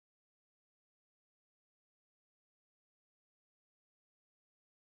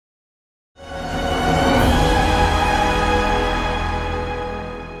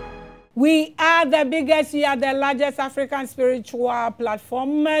We are the biggest, we are the largest African spiritual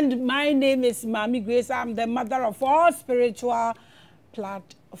platform, and my name is Maame Grace. I'm the mother of all spiritual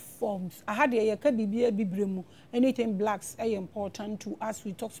platforms. I had a bibremu. Anything blacks are important to us.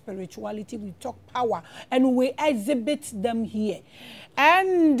 We talk spirituality, we talk power, and we exhibit them here.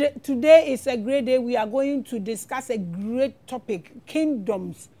 And today is a great day. We are going to discuss a great topic: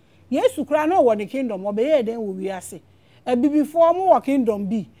 kingdoms. Yes, you cry no one kingdom. Obey then we are say. Before more kingdom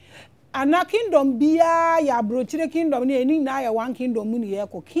be. Ana kingdom bia ya brochire kingdom ni eni na ya one kingdom ni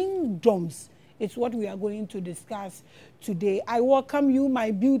yeko kingdoms. It's what we are going to discuss today. I welcome you,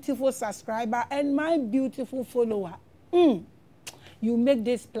 my beautiful subscriber and my beautiful follower. You make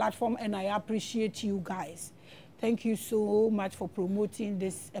this platform and I appreciate you guys. Thank you so much for promoting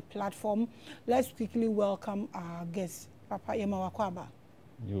this platform. Let's quickly welcome our guest, Papa Yema Wakwaba.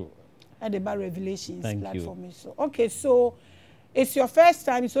 You at the Bar Revelations Thank platform. You. So, okay, so it's your first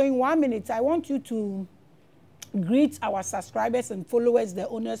time, so in 1 minute, I want you to greet our subscribers and followers, the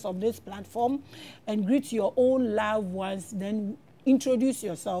owners of this platform, and greet your own loved ones, then introduce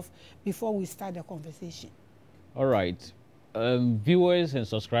yourself before we start the conversation. All right. Viewers and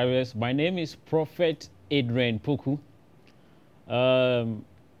subscribers, my name is Prophet Edrian Opoku.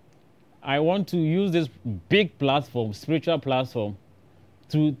 I want to use this big platform, spiritual platform,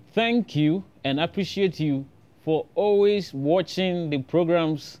 to thank you and appreciate you for always watching the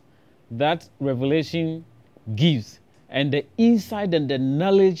programs that Revelation gives and the insight and the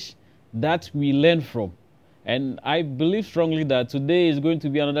knowledge that we learn from. And I believe strongly that today is going to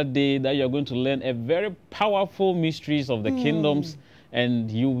be another day that you're going to learn a very powerful mysteries of the kingdoms, and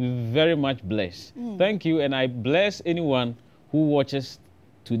you'll be very much blessed. Thank you, and I bless anyone who watches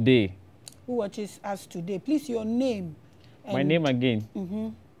today. Who watches us today. Please, your name. My name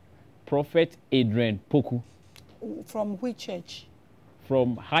again. Prophet Edrian Opoku. From which church?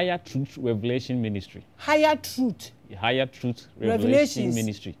 From Higher Truth Revelation Ministry. Higher Truth. Higher Truth Revelation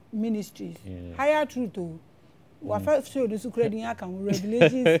Ministry. Ministries. Yeah. Higher Truth. Revelations.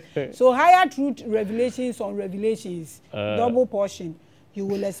 So Higher Truth Revelations on Revelations. Double portion. You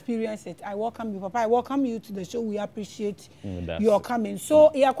will experience it. I welcome you, Papa. I welcome you to the show. We appreciate your coming.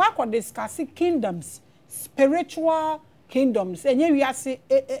 So, you are quite discussing kingdoms, spiritual kingdoms. And here we are saying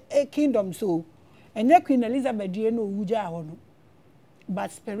a kingdom so. And then Queen Elizabeth no uja hono,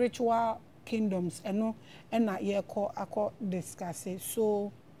 but spiritual kingdoms and na here ako discuss it.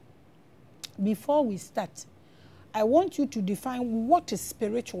 So before we start, I want you to define what is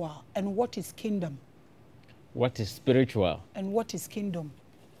spiritual and what is kingdom. What is spiritual and what is kingdom?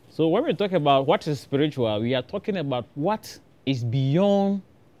 So when we talk about what is spiritual, we are talking about what is beyond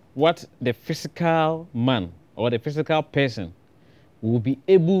what the physical man or the physical person will be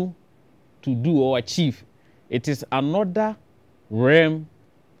able to do or achieve. It is another realm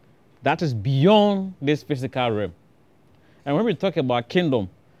that is beyond this physical realm. And when we talk about kingdom,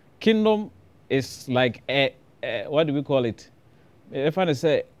 kingdom is like a what do we call it? If I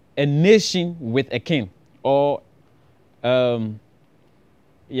say a nation with a king, or the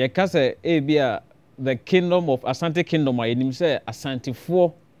kingdom of Asante Kingdom, I didn't say Asante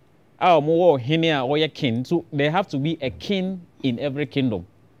for our more henia or a king. So there have to be a king in every kingdom.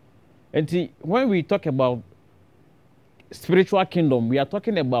 And when we talk about spiritual kingdom, we are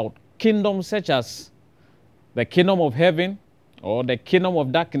talking about kingdoms such as the kingdom of heaven or the kingdom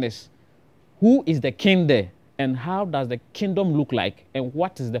of darkness. Who is the king there? And how does the kingdom look like? And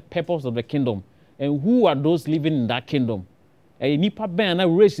what is the purpose of the kingdom? And who are those living in that kingdom? A nipa ben na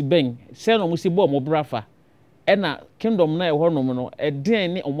race ben say no musi bo mo brafa. And a kingdom na e ho no a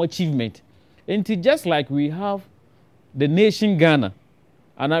den ni omo achievement. And just like we have the nation Ghana,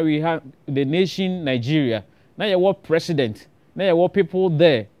 and now we have the nation Nigeria. Now you have president. Now you have people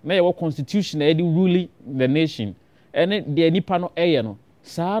there. Now you have constitution ruling the nation. And the nipa no no.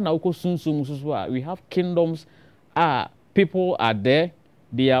 Sa na uko sunsun we have kingdoms. People are there.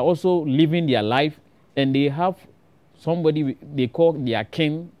 They are also living their life, and they have somebody they call their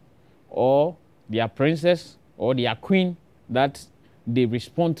king or their princess or their queen that they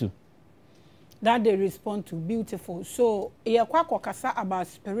respond to. That they respond to. Beautiful. So, kasa about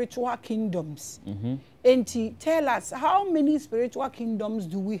spiritual kingdoms. And tell us, how many spiritual kingdoms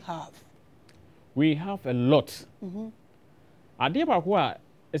do we have? We have a lot. Adebakwa,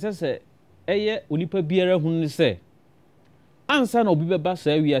 it says, eye unipa biara hunu se, ansa na obi beba sa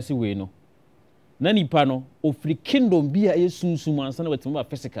wiase we no. Na nipa no, ofri kingdom bia ye sunsum ansa na wetima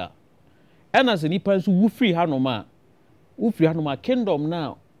physical. Ena se nipa nso wufri hanoma kingdom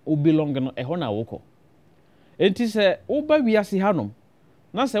na o belong no e ho na woko. Enti se wo ba wiase hanom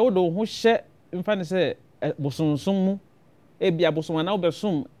na se wo do ho hye mfa ne se bosonsom mu e bia bosom na wo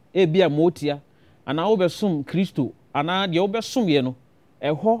besom ebia motia ana wo besom Kristo ana de wo besom ye no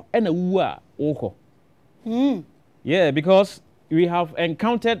eho na wu a wo yeah, because we have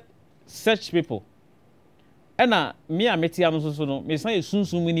encountered such people. And me a metia no so no me san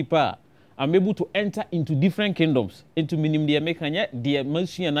esunsun mu nipa I'm able to enter into different kingdoms into minim de mekanya de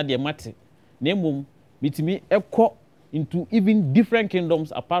masua na de mate na mum mitimi ekọ into even different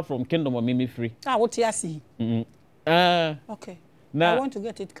kingdoms apart from kingdom of me free. What you see? Okay. I want to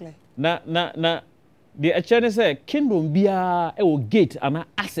get it clear. Na the achane say kingdom bia e wo gate and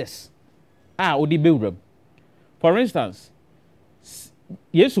access odi bewram. For instance,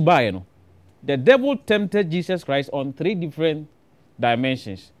 Yesu bae no, the devil tempted Jesus Christ on 3 different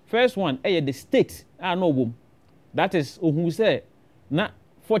dimensions. First one, the state. No boom. That is who say na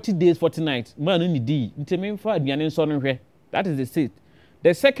 40 days, 40 nights. Man only di. That is the state.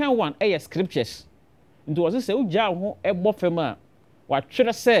 The second one, scriptures. Into was say uja ho ebo fema. Wa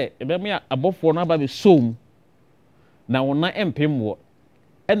twere say ebeme abofo na ba be som. Na wona empem wo.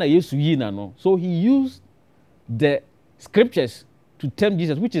 E na Yesu yi na no. So he used the scriptures to tempt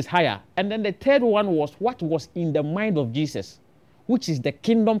Jesus, which is higher. And then the third one was what was in the mind of Jesus, which is the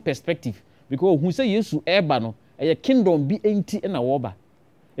kingdom perspective. Because who say Yesu eba no, a kingdom be enti in a woba.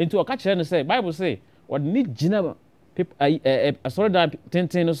 Into a catcher and say, Bible say, what need jina people sorry that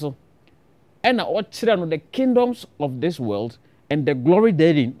ten so. And what children of the kingdoms of this world and the glory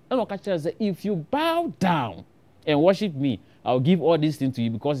therein. And a catcher say, if you bow down and worship me, I'll give all these things to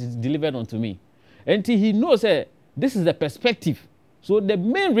you because it's delivered unto me. Until he knows this is the perspective. So the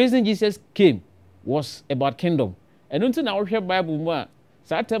main reason Jesus came was about kingdom. And until now, we Bible,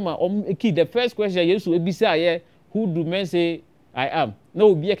 the first question, yes, who do men say I am?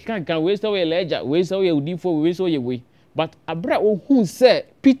 No, be a can waste away ledger, waste away waste away. But Abra who said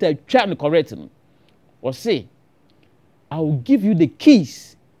Peter trying to correct him or say, I will give you the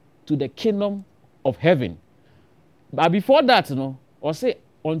keys to the kingdom of heaven. But before that, or say,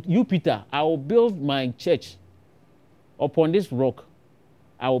 on you, Peter, I will build my church upon this rock.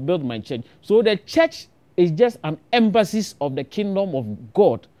 I will build my church. So the church is just an embassy of the kingdom of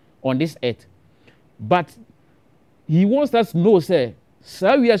God on this earth. But he wants us to know, say,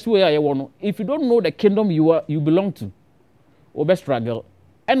 if you don't know the kingdom you belong to, or best struggle,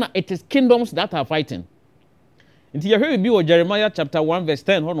 and it is kingdoms that are fighting. Until you hear me Jeremiah chapter 1 verse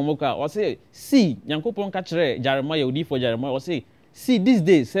 10, or say, see, Yankopon catch Jeremiah odi for Jeremiah, or say, see, these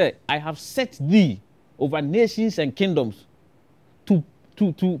days, say, I have set thee over nations and kingdoms to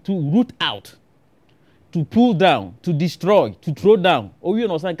root out, to pull down, to destroy, to throw down, or you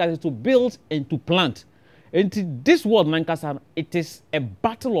know, to build and to plant. And this world, it is a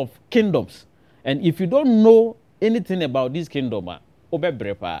battle of kingdoms. And if you don't know anything about this kingdom,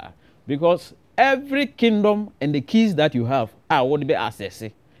 because every kingdom and the keys that you have are what be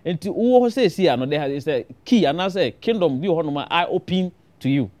accessed. And to who say, see, I know there is a key, and I say, kingdom, I open to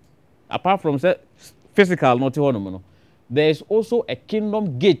you. Apart from physical, not to there is also a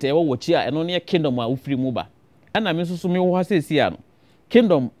kingdom gate, and only a kingdom free moba. And I mean, so me who say, see,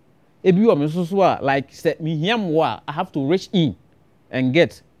 kingdom, if you are like me, I have to reach in and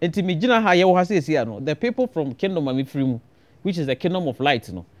get. And to me, the people from kingdom are free, which is the kingdom of light.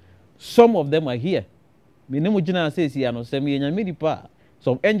 Some of them are here. Some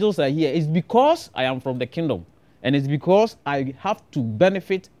angels are here. It's because I am from the kingdom. And it's because I have to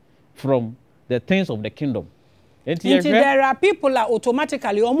benefit from the things of the kingdom. Until there are people that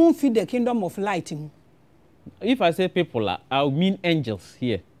automatically feed the kingdom of light. If I say people, I mean angels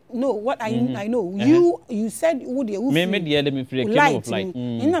here. No, what I know. You said would you free kingdom of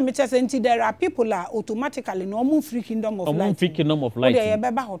light. Until there are people that automatically free kingdom of light. Free kingdom of light.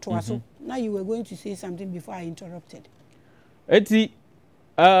 Now you were going to say something before I interrupted.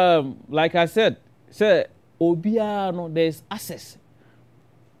 Like I said, there's access.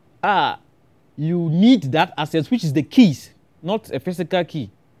 You need that access, which is the keys, not a physical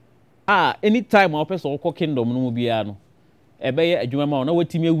key. Anytime our person call kingdom no biano. Ebeye adwuma na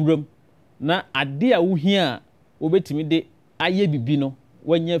watimi awuram na ade a wo hia obetimi de aye bibi no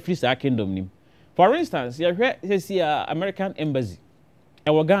wanya free sa kingdom nim. For instance, you hear American embassy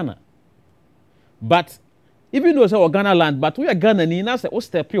e Ghana. But even though say Ghana land, but we are Ghana ni na say o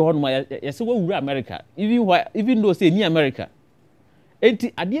step here no ya say we wura America. Even though say ni America.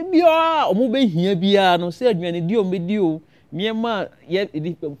 Enti ade bia o mo be hia bia no say adwene di o medi o miema ye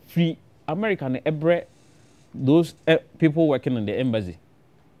free America na ebre those people working in the embassy.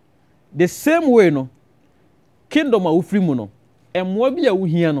 The same way, no, kingdom a free mu no, emwa bi a wo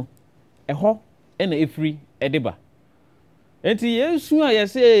hia no, eho na e free edeba. Enti Yesu a ye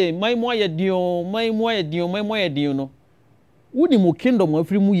say mai mo ye dion no. Wodi mo kingdom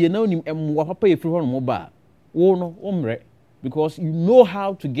afiri mu ye na onim emwa papa ye firi ho no ba. Wo no omre because you know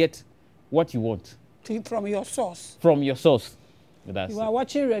how to get what you want from your source. From your source. You are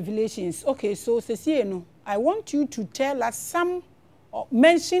watching Revelations. Okay, so Cecieno, I want you to tell us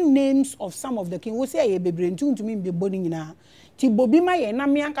mention names of some of the king. We say be brain to me be boning na. Ti bobi ma ye na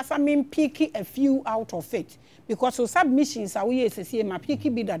me ankasa me pick a few out of it because so submissions are we say ma pick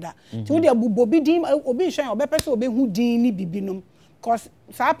bi dada. Ti wo de bobi din obi hwan obe pese obe hu din ni bibinom because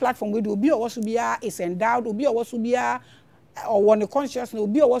sa platform we do obi owo so bia is endowed obi owo so bia or one consciousness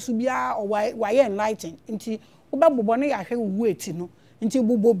obi owo so bia or why enlightened. Nti oba bobo na ya hwe wait no. Nti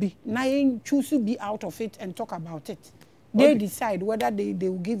bobi na yen choose be out of it and talk about it. They decide whether they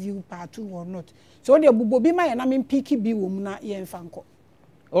will give you part 2 or not. So the bobi ma na me picky bi wo mu na ye mfanko.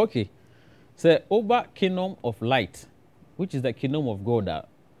 Okay. So over kingdom of light, which is the kingdom of God,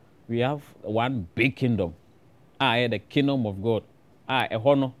 we have one big kingdom. The kingdom of God. A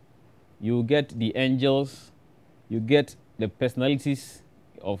honor. You get the angels, you get the personalities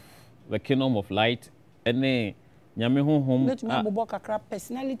of the kingdom of light, and then nyame honhom.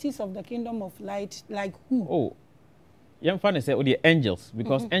 Personalities of the kingdom of light, like who? Oh. Yam fan say the angels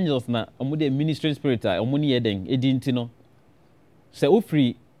because angels na omo de ministering spirit omo ni eden edinti no se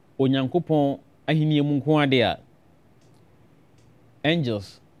ofri onyankopon ahini mu nko ade a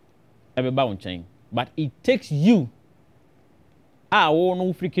angels ebeba wonchen but it takes you wo no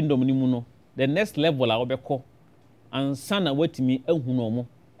ofri kingdom ni mu no the next level a obekọ ansa na watimi ahu no omo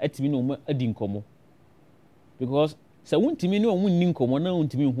atimi no omo adi nkomo because se wontimi no omo ni nkomo na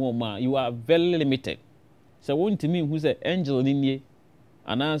wontimi hu omo you are very limited. So one to me who say angel in ye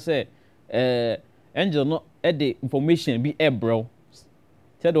and I say angel no the information be bro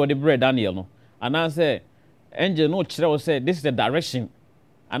said what the bread Daniel no and I say angel no chira say this is the direction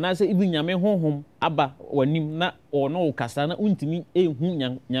and I say even nyame honhom aba wanim na or no kasa na untimi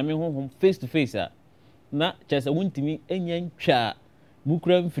ehu nyame honhom face to face na chese untimi enya ntwa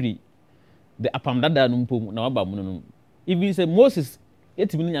mukura mfiri the apam dada no mpom na waba mu no even say Moses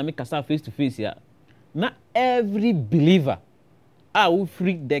etimi nyame kasa face to face not every believer will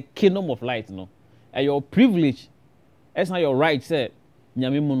free the kingdom of light no and your privilege it's not your right say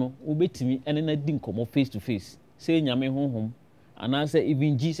nyame mu no ubetimi ene na di nkomo face to face say nyame honhom and I say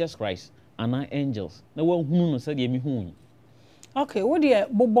even Jesus Christ and our angels na wa hunu no say de mi hu. Okay, what the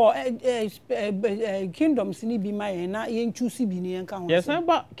bobo kingdoms ni bi my na yen choose bi ni yen ka ho. Yes,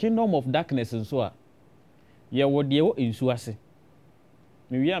 about kingdom of darkness and so a ye wo de wo ensu ase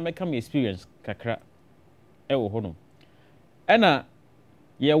me wi a make me experience kakra ewo hono ena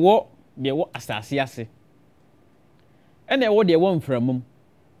ye wo de wo asase ase ena ye wo de wo mframum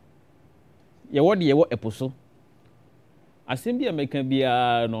ye wo de wo eposo asem bi American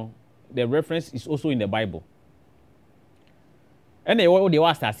bia no the reference is also in the Bible ena ye wo de wo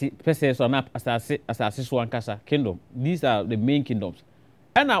asase pese so na asase so ankasa kingdom these are the main kingdoms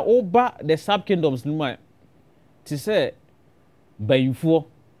ena oba the sub kingdoms numa ti say bayinfo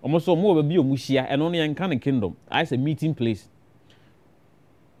almost more be omushia and only an kind of kingdom. I say meeting place.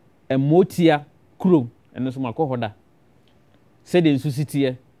 A motia crew and so my cohoda. Said in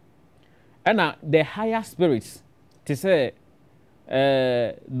society. And the higher spirits to say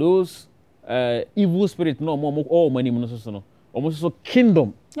those evil spirits no more all money no almost so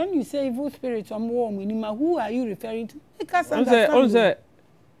kingdom. When you say evil spirits or more minima, who are you referring to?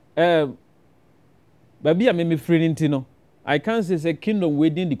 Baby, I me free into I can't say kingdom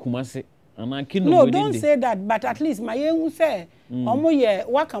within the Kumasi and kingdom. No, don't say that. But at least my young say, omo ye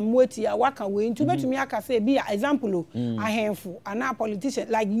waka mweti ya waka we into to me aka say be example a handful and a politician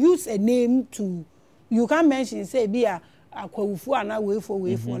like use a name to you can mention say be a kwawufu and a way for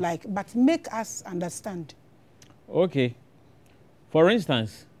like but make us understand. Okay. For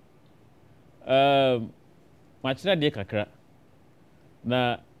instance, my chira de kakra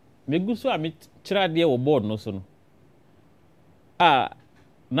na meguso a me chira de wo board no so no.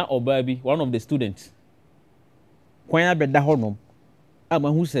 Na obabi one of the students kwan abeda honom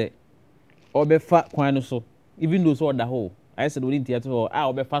mahu se obefa kwan no so even though so oda ho I said we didn't ho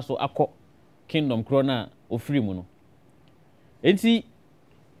obefa so akọ kingdom krona ofiri mu no enti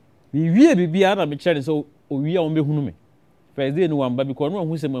bi wie bibia na me chere so owie a ombehunu me first day no wamba because no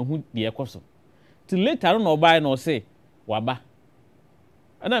hu se mahu de ekoso till later no obai no say waba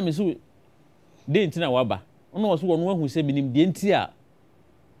ana me so de ntina waba ono was wonu ahu se minim de nti a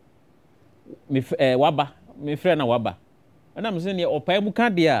me waba me frɛ na waba ana me se ne opai mu ka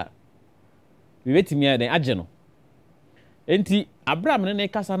de a me betimi a den age no enti Abraham ne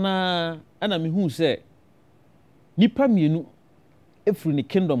kasa na ana me hu se nipa mienu efiri ne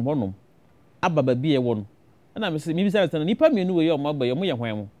kingdom honom aba ba bi e wo no And I'm saying, maybe something. Nipa me no way your mother, your mother,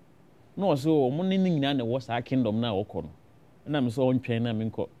 why? No, so money in the was our kingdom now, or and I'm so on train. I'm in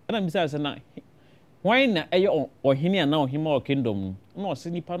court. And I'm saying, why not or him now, him or kingdom? No, see,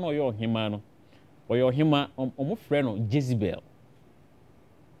 nipa no your him, or your him, or my friend Jezebel.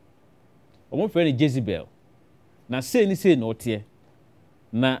 Or my friend Jezebel. Now, say any say no tear.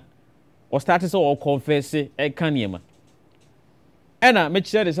 Now, or started so all confess, can't yema. And I make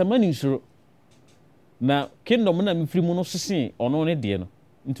sure there's a money through. Now, kingdom na me free mo no sese ono ne de no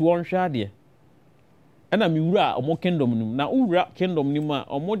nti won hwa de e na me wura omo kingdom nim na wura kingdom nim a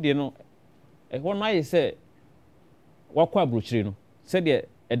omo de no e ho na ye se wakwa brochire no se de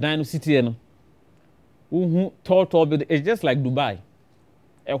edan no city no uhu tall building. It's just like Dubai.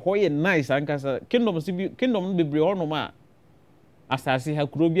 E ho ye nice ankasa kingdom no bebre ho no ma asase ha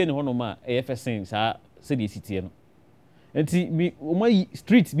kuro bia ne ho no ma e fesen sa se de city no. Enti my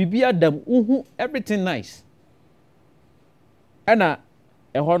street bibi adam uhu everything nice. Ana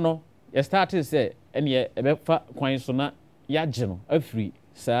eho you started say ene e fa kwan so na ya gye no afri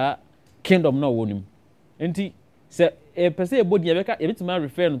sa kingdom na wonim. Enti say e pese e bodi e beka e bitima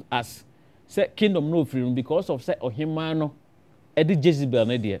refer as say kingdom no free because of say ohima no e de Jezebel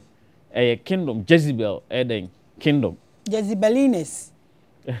na de e kingdom Jezebel e den kingdom Jezebelines.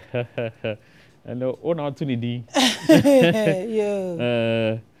 And not to the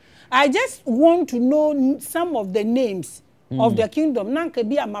yeah. I just want to know some of the names of the kingdom. Nanke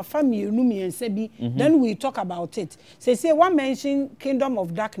be my family numi and sebi. Then we talk about it. Say one mention kingdom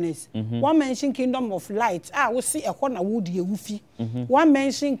of darkness. One mention kingdom of light. We see a corner wood ye wufi. One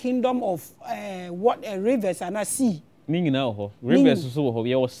mention kingdom of rivers and a sea. Meaning now rivers so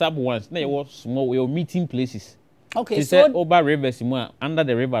we were sub ones. Now was small. We were meeting places. Okay, so over rivers under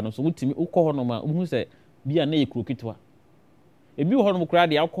the river no so wutimi ukọ no ma uhu se bia na ekuro kitwa ebi ho no kra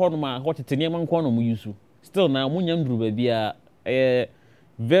de akọ no ma hotete niam nkọ no mu yusu still na munya nduru ba bia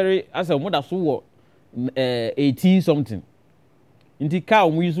very as a moda so wo 18 something inti ka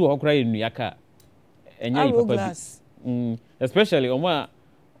mu yusu ho kra enu yaka enya ipapa bi especially oma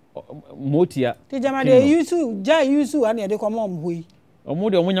motia ti jama de yusu an ye de komo omhoi omo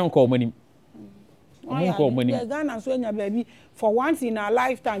de omunya nkọ omanim. Ghana so nya baby for once in our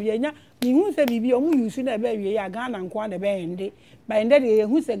lifetime yenya me hu se bibi omu yusu na ba wie ya Ghana nko na ba ende ba ende de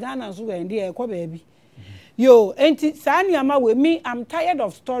hu se Ghana so ende e ko baby yo enti sani ama we me I'm tired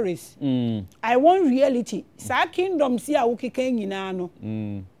of stories. I want reality. Sa kingdom si a ukeka nyina no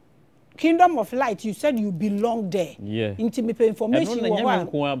kingdom of light, you said you belong there. Yeah. Intimate information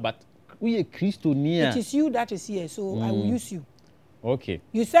but we a Christian. It is you that is here, so I will use you. Okay.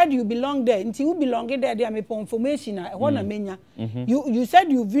 You said you belong there. Until you belong there, there may information. I want to menya. You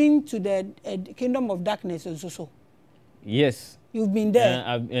said you've been to the kingdom of darkness also. So. Yes. You've been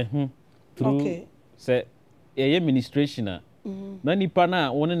there. Through, okay. Say, administration. Na nipa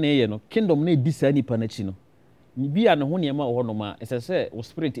na one na ye no kingdom na edisa nipa na chi no. Bia no ho niema wo no ma say wo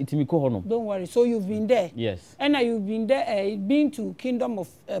spirit itimi ko ho no. Don't worry. So you've been there. Yes. And you've been there been to kingdom of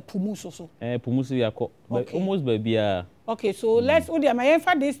Pumuso so. Pumuso ya ko. Almost by bia. Okay, so let's for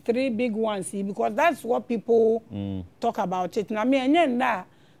these three big ones because that's what people talk about it. Na me enye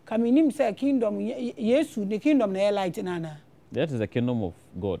kaminim say kingdom Yesu the kingdom na light nana. That is the kingdom of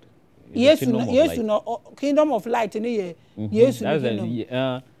God. Yesu no kingdom of light ni Yesu the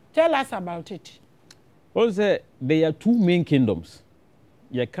kingdom. Tell us about it. Also, there are two main kingdoms.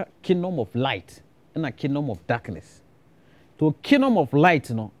 Yeah, kingdom of light and a kingdom of darkness. To kingdom of light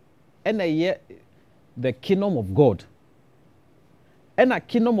no and the kingdom of God. And a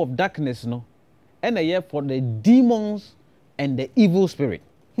kingdom of darkness, no, and a year for the demons and the evil spirit.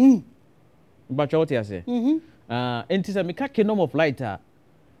 But what you say? And it is a kingdom of light.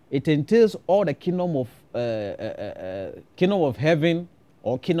 It entails all the kingdom of heaven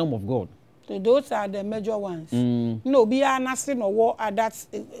or kingdom of God. So those are the major ones. No, be a nothing or war. That's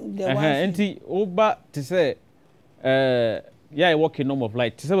the one. And over to say, yeah, I walk kingdom of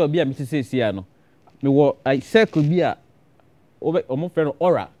light. To say, be a Mrs. Siano. Me I say could be a omo friend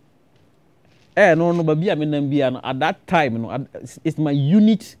aura no ba bia me nam bia no at that time no it's my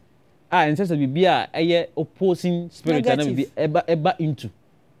unit and says be bia opposing spirit and be eba into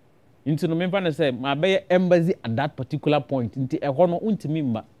no member na say my be embassy at that particular point nti e ho no untimi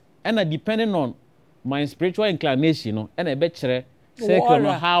mba and depending on my spiritual inclination no and e be kire say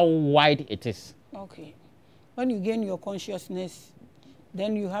how wide it is. Okay, when you gain your consciousness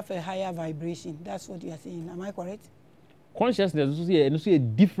then you have a higher vibration. That's what you are saying. Am I correct? Consciousness is a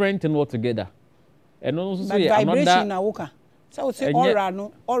different thing altogether. And also say vibration na woka. So say aura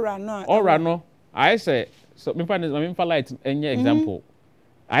no. I say so me find light any example.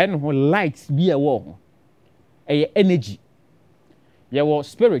 I know light be a wall. energy. Your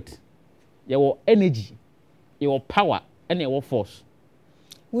spirit, your energy, your power, and your force.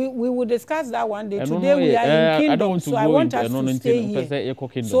 We will discuss that one day. Today we are in kingdom, so I want us to stay here.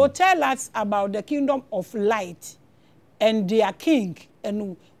 So tell us about the kingdom of light and their king,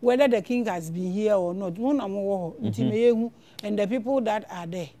 and whether the king has been here or not. And the people that are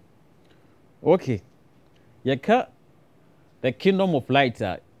there. Okay. The kingdom of light,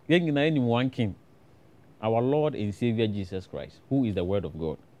 one king, our Lord and Savior Jesus Christ, who is the word of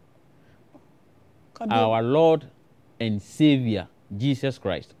God. Our Lord and Savior Jesus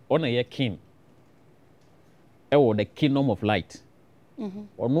Christ, honor your king. Or the kingdom of light.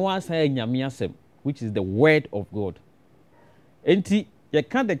 Or no answer, which is the word of God. Enti, you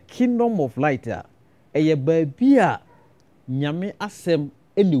can't the kingdom of light, a baby, nyame asem,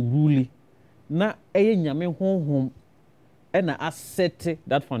 any rule, na nyame home, and I set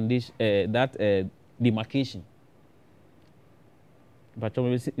that foundation, that demarcation. But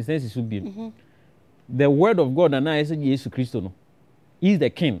it says it should be. The word of God, and I said, Jesus Christ, is the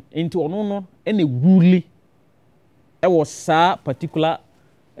king. Into no any rule. It was a particular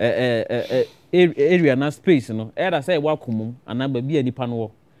area na space, Either say welcome, and I be any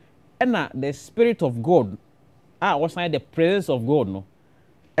panel. And the spirit of God, was the presence of God,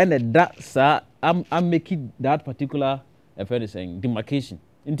 and that sir, I'm making that particular demarcation.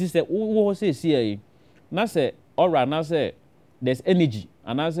 Into say, who say see, na say, alright, na say, there's energy,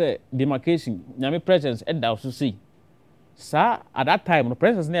 and I say demarcation, nyame presence, and also see. Sir, at that time, the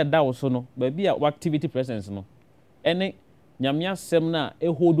presence near that also no, but be a activity presence no. Any nyamia semna a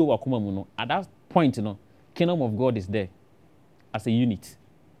hodo wakuma at that point, kingdom of God is there as a unit.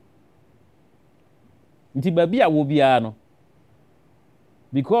 Nti baby will be no.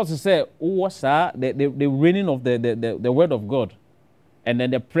 Because you say, the reigning of the word of God, and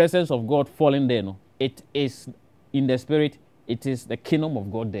then the presence of God falling there, it is in the spirit, it is the kingdom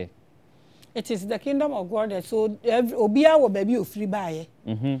of God there. It is the kingdom of God there. So obia will baby free by.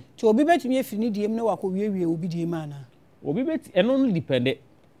 To obi bet me if you need him no wako we obi di man. Obi bet and only dependent.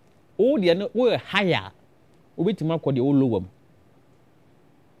 Oh, the we higher. Obi to mark the old lower.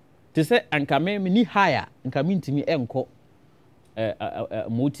 To say and come me higher and come into me enko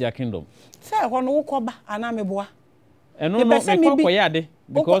multi kingdom. Say one wokoba anameboa. And no me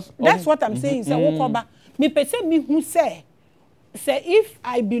because that's what I'm saying. Say wokoba. Me pese me who say if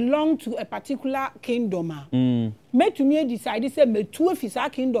I belong to a particular kingdom, me to me decide say me two if isa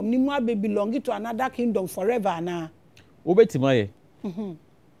kingdom ni mo be belong to another kingdom forever na. Obetimaye.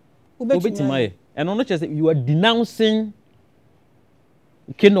 Obetimaye. And no just you are denouncing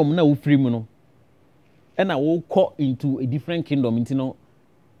kingdom na free no. And I will call into a different kingdom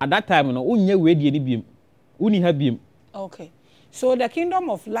at that time no unye we die ni biem. Uni ha biem. Okay. So the kingdom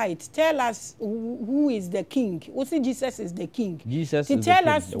of light, tell us who is the king. We see Jesus is the king. Jesus to is tell the king,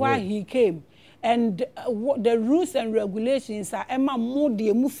 us why he came. And what the rules and regulations are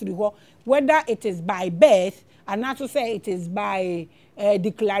whether it is by birth, and not to say it is by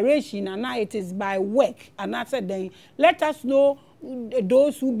declaration, and now it is by work. And I said, then let us know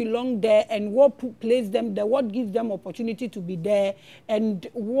those who belong there and what placed them there, what gives them opportunity to be there, and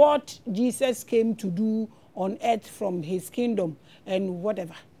what Jesus came to do on earth from his kingdom and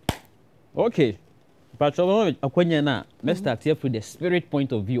whatever. Okay. But let's start here with the spirit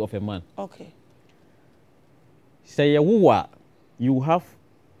point of view of a man. Okay. Say you have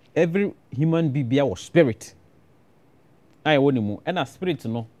every human being or spirit. I want more. And a spirit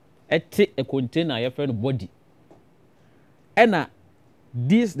no, take a container your friend body. And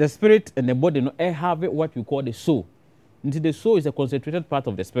the spirit and the body no have what we call the soul. Until the soul is a concentrated part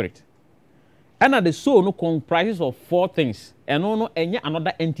of the spirit. And the soul no comprises of four things. And no any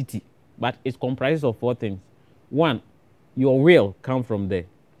another entity, but it comprises of four things. One, your will comes from there.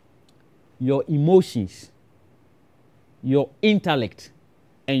 Your emotions, your intellect,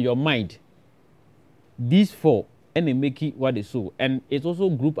 and your mind. These four, and they make it what the soul. And it's also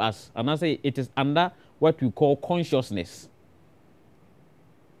grouped as, and I say it is under what we call consciousness.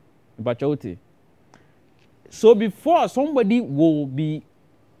 So before somebody will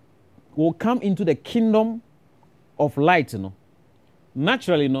come into the kingdom of light,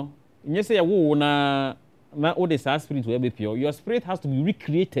 naturally, you say, na what is our spirit will be pure. Your spirit has to be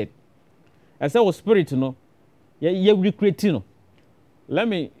recreated. As our spirit, you're recreating. Let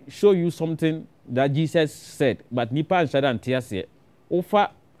me show you something that Jesus said, but Nipa and Shada and Tiasia. Over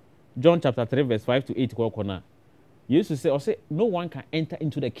John chapter 3, verse 5 to 8. You used to say, no one can enter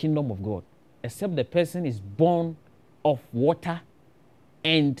into the kingdom of God except the person is born of water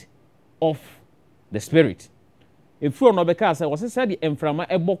and of the spirit. If you are not because I was said the emframa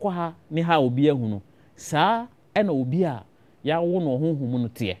eboko ha ni ha obi ehunu. Sa ɛna obi a yawo no honhom no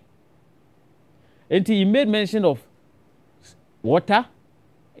te. And he made mention of water,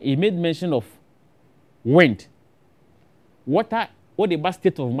 he made mention of wind. Water, what the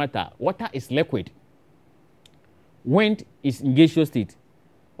state of matter? Water is liquid. Wind is in gaseous state.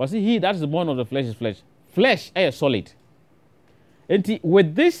 But see, he that is born of the flesh is flesh. Flesh is solid. And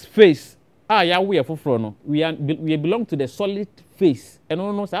with this face, we are for we belong to the solid face. And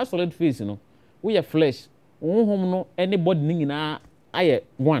no, that solid face, you know, we are flesh. No, anybody na I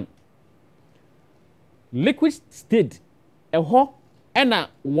one. Liquid state, and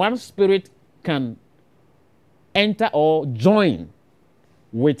one spirit can enter or join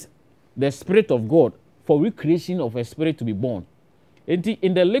with the Spirit of God for recreation of a spirit to be born.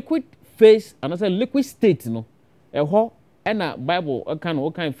 In the liquid phase, and as a liquid state, you know, and a Bible, kind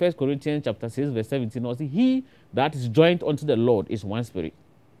 1 Corinthians chapter 6, verse 17, also, he that is joined unto the Lord is one spirit.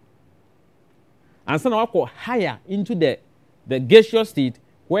 And so now I go higher into the gaseous state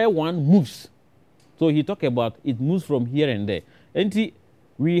where one moves. So he talked about it moves from here and there. And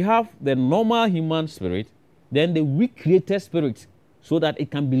we have the normal human spirit, then the recreated spirit, so that it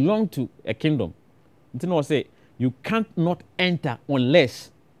can belong to a kingdom. You know, I say you can't not enter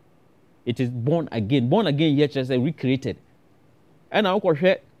unless it is born again. Born again, yet just recreated. And I will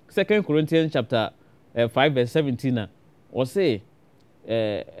share 2 Corinthians chapter 5 verse 17. Or say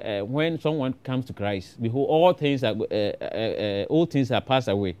when someone comes to Christ, behold, all things are passed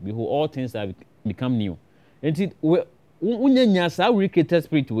away. Behold, all things have become new. And when you recreated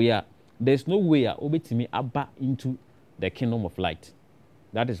spirit, there's no way obetimi abba into the kingdom of light.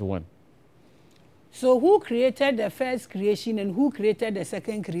 That is one. So who created the first creation and who created the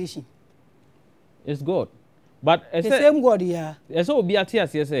second creation? It's God. But the same God, yeah. So be at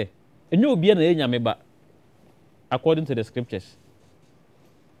yes, yes, and you be an according to the scriptures.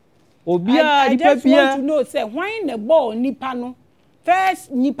 I just want to know, say, why in the ball nipano?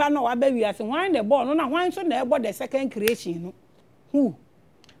 First nipano abewi as why in the ball? No, why so never the second creation? Who?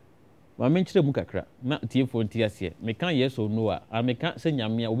 I mentioned mu kakra na tie fo ntia se me kan yes or no a me kan se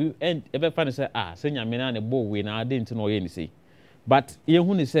nyame a obi ebe fa ne say se nyame na ne bo we na ade nti no ye ni say but ye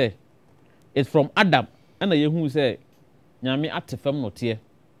hu ni say it's from Adam and ye hu say nyame atefam no tie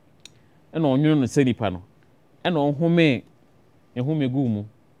and onwunu no se nipa no and on home gu mu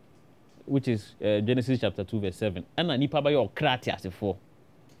which is Genesis chapter 2 verse 7 and nipa ba your krati asefo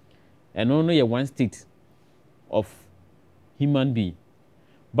and no ye one state of human being.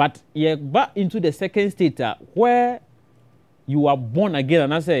 But you back into the second state where you are born again,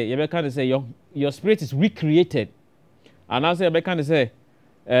 and I say, you can say your spirit is recreated, and I say, you can say,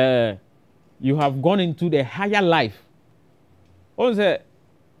 you have gone into the higher life. Also,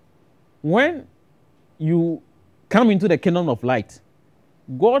 when you come into the kingdom of light,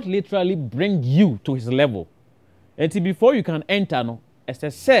 God literally brings you to His level, and before you can enter, no, as I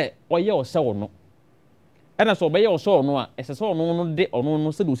say, or you or so no. And as obey or so no, as a so no de or no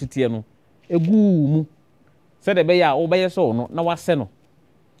said city no, a goo said a bear obey so no, now was seno.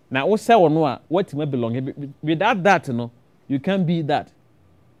 Now, what say or no, what may belong without that, no, you can't be that.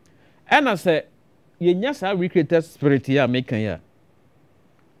 And I say, ye just have recreated spirit here, making here.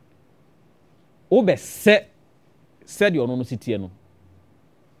 Obe said your no city no.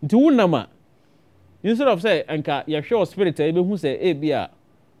 Into one number instead of say, Anka, your sure spirit, able who say, eh, be a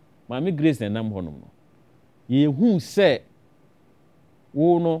Maame Grace and Namhono. Ye who say,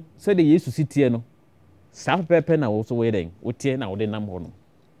 oh no, said the Jesus city no. South Pepper now also waiting, what tear now the Namhono.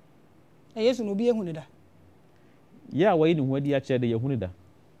 Yes, no be a hunida. Yeah, waiting where the chair the Yahunida.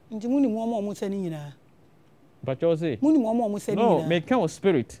 Into Muni Momo Musanina. But you say, Muni Momo Musanina. No, make count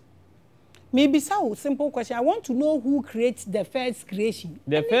spirit. Maybe so simple question. I want to know who creates the first creation.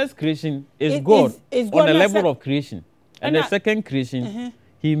 The first creation is God on the level of creation. And the second creation,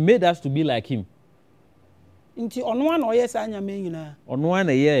 He made us to be like Him. Inti on one or yes, Anya Mayina. On one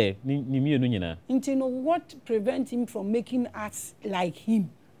a year, Nimianuna. Inti no what prevents Him from making us like Him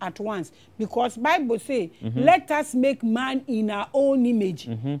at once? Because Bible say, let us make man in our own image.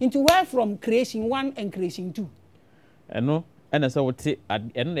 Into where from creation 1 and creation 2. And no, and as I would say, at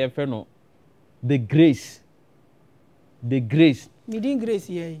end of no, the grace. Meaning grace,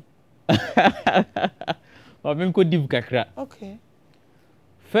 yeah. Okay.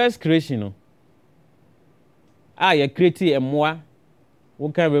 First creation, you create a moi.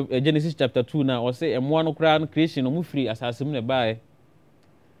 What kind of Genesis chapter 2 now, or say a one crown creation, no free as I seem to buy.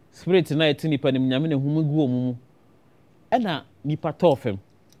 Spirit tonight, nipa ni mnyamine humu guo mumu. Ena nipa tofem.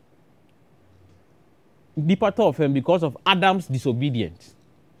 Nipa tofem because of Adam's disobedience.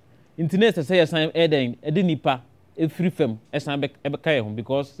 Internet say asan Eden, nipa free fem asan ebekaye hom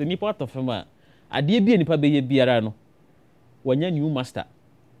because the nipa tofem ade bi enipa be ye biara no wanya new master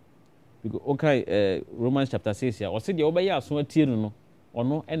because okay Romans chapter 6 here o se de obeye aso atie no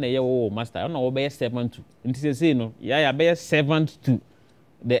ono na ye wo master ono obeye servant to nti say no ya be servant to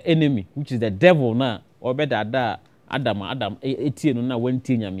the enemy which is the devil na obeda Adam etie no na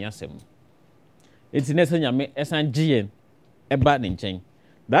wantie nyame asem enti na nyame esan gien eba ne nchen.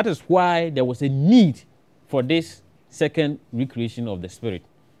 That is why there was a need for this second recreation of the spirit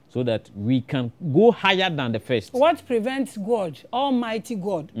so that we can go higher than the first. What prevents God, Almighty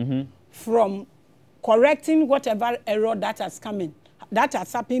God, from correcting whatever error that has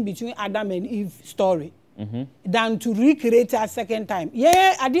happened between Adam and Eve story than to recreate a second time?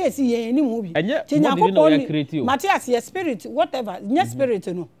 Yeah, I did see any movie. And yet, Matthias, your spirit, whatever, your spirit,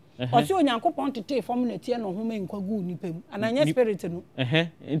 no. Also, Yankopon to take from the Tiano who may inquire nipem, and I spirit no.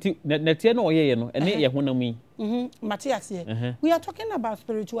 Into Netiano, ye no, and ye one of me. Matthias, we are talking about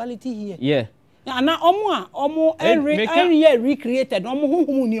spirituality here. Yeah. And now, almost every year recreated, almost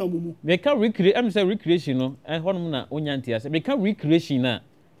whom they can recreate, I'm saying recreation, and Honmuna, Onyantias, they can recreation now.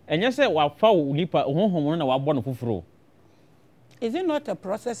 And yes, I found Lipa, home, and I born of fro. Is it not a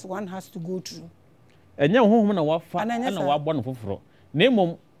process one has to go through? And young woman, I was fine, and I was born of fro.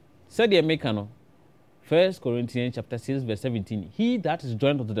 Name said the American, 1 Corinthians chapter 6, verse 17. He that is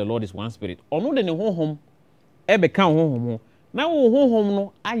joined unto the Lord is one spirit. Or no, then the home, ebe can home. Now, home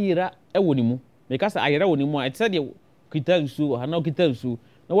no, ayira, ewonimu. Because ayira wonimu, I said you kitan su, hana kitan su.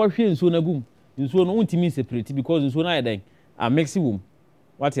 Now, what here in so na boom. In so no ultimate separate because in so na then a maximum.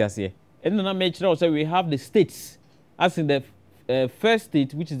 What you say? And then I make sure also we have the states, as in the first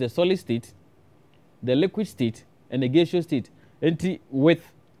state, which is the solid state, the liquid state, and the gaseous state. And with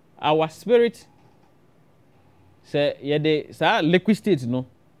our spirit, say yede sa liquid state no,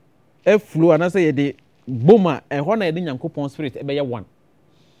 flow and I say yede Burma and one yede Yankopon spirit ebe ye one.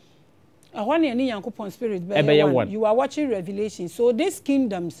 One yede Yankopon spirit ebe ye one. You are watching Revelation, so these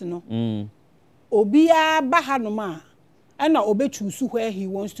kingdoms no, obia bahanoma. And now Obe choose where he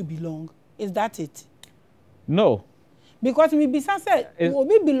wants to belong. Is that it? No. Because maybe say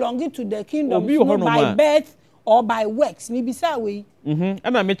Obe belonging to the kingdom by birth or by works. Maybe say we. And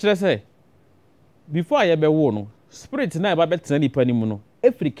I make sure say before I ever won, spirit na eba bet na nipa nimu no.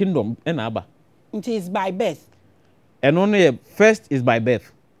 Every kingdom na aba. It is by birth. And only first is by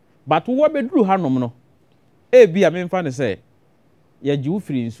birth. But what be do hanom no? Bi a memfa ne say ye ji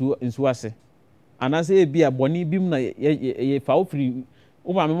ufiri nsu ase. And I say, be a bonny beam na ye foul free.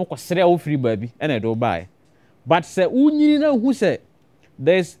 Over me kwasere wo free baby, and I do buy. But say, who say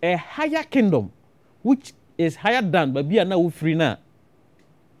there's a higher kingdom which is higher than, but be a now free now.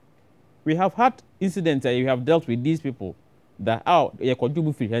 We have had incidents that you have dealt with these people that ye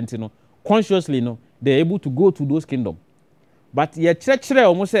contribute free hentino consciously no they're able to go to those kingdom. But ye church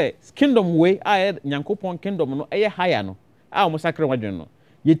almost say kingdom way I Nyankopon kingdom no higher no. Almost sacred wajon no.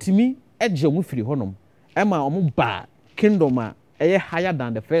 Yetimi edge mu free honum ema omu ba kingdom higher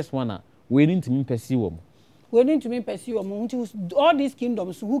than the first one we need to pursue them. We need to pursue them. All these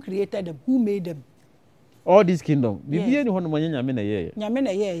kingdoms, who created them, who made them? All these kingdoms. Yes.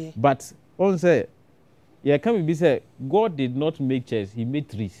 But on say, yeah, can be say God did not make chairs; He made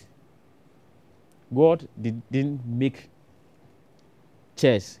trees. God didn't make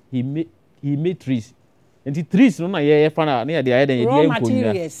chairs; He made trees. And the trees no na ye fana na the idea raw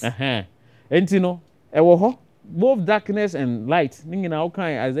materials. And you know, both darkness and light. Ningina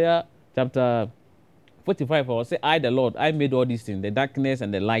okay Isaiah chapter 45 I say I the Lord I made all these things, the darkness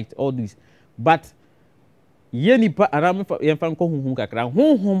and the light, all these. But ye nipa aram ye fan ko hunhum kakra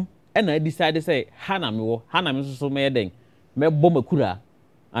hunhum and I decided say hana me so me den me bom akura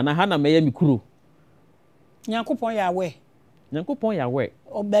ana hana me ye mikuru. Nyankopon ya we. Nyankopon ya we.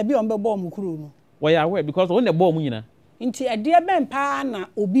 O baby on be bom akuru no. Why are we? Because when the bomb nyina. Nti ade ben pa na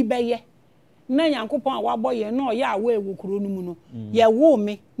obi beye. Na Nyankopon a waboye na oya awe wokuro no mu no. Ye wo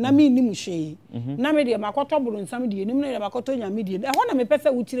me na me nim hwe. Na me de makoto buru nsam de nim na de makoto nyame de. E ho na me pese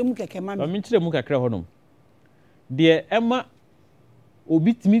wutire mu keke ma me. Me kire mu kakra honom. De ema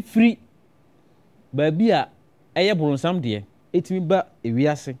obi timi free baabi a eye buru nsam de etimi ba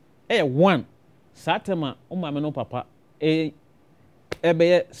ewiase. One satema o ma me no papa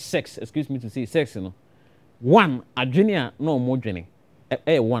sex, excuse me to say sex, you know. One, adrenia no more drinking.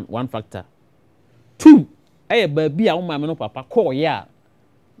 One factor. Two, baby, I want no papa call ya.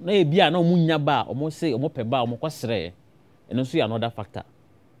 Na be no munya ba, almost say, almost pe ba, almost kwasre. And also another factor.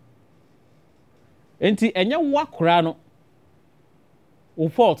 Enti enya wakra no. O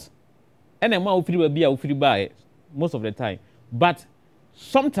fault. And ma o free baby, o free ba most of the time. But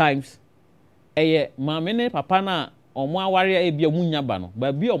sometimes maame ne papa na omo aware e bia mu nya ba no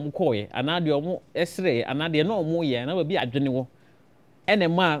ba bia omo koye anade omo esre anade na omo ye na ba bia adwene wo ene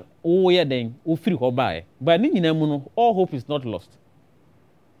ma wo ye den wo firi ho bae ba ni nyina mu no all hope is not lost.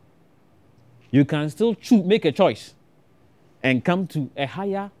 You can still make a choice and come to a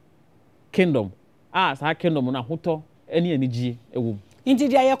higher kingdom. As her kingdom na hoto any energy ewo. Inti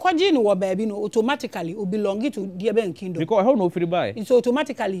dia ye kwaji no wo baabi no automatically o belong to the ben kingdom. Because how no free buy. It's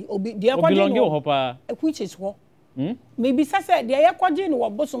automatically dia kwaji belong ho pa. Which is what? Maybe say dia ye kwaji no wo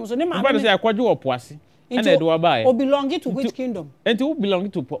bosom so ne ma. But say kwaji wo poase. And they do buy. O belong to which kingdom? And who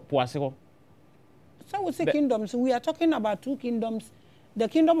belong to poase ho. So we say kingdoms. We are talking about two kingdoms. The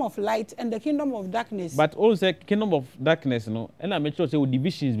kingdom of light and the kingdom of darkness. But also kingdom of darkness, no. And I make sure say with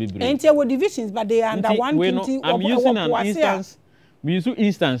divisions be brave. And there were divisions, but they are under one king. I'm using an instance. We use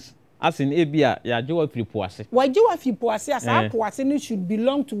instance as in Abia, ya Joa free poase. Why Joa free poase as our poase should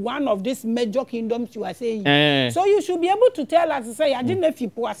belong to one of these major kingdoms you are saying. So you should be able to tell us to say I didn't know if you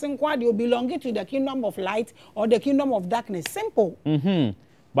poase you belong to the kingdom of light or the kingdom of darkness. Simple.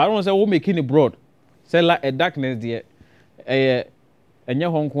 But I don't say we making it broad. Say like a darkness there. Enya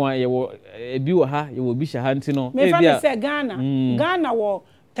honkwa ye wo ebi wo ha ye wo bi sha hanti no me fa say Ghana wo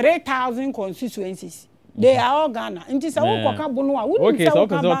 3,000 constituencies. They are all Ghana. Nti say wo koka bono a wo okay, so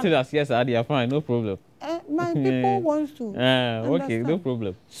can tell us yes they are fine, no problem. My people wants to. Okay, no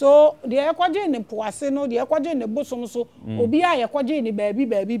problem. So the ekwaje ne poase no, the ekwaje ne bosom so obi a ekwaje ne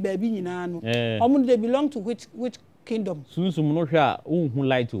baby nyina no. Omo they belong to which kingdom? Sum no hwa unhu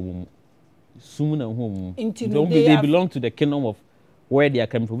light omu. Sum na hu omu. They belong to the kingdom of where they are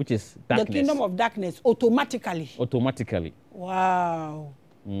coming from, which is darkness. The kingdom of darkness, automatically. Automatically. Wow.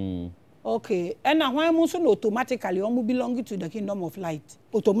 Okay. And now why must automatically almost belong to the kingdom of light?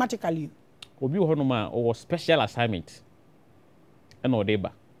 Automatically. Obi honoma or special assignment. And or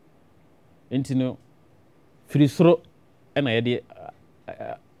deba. Intino free throw and I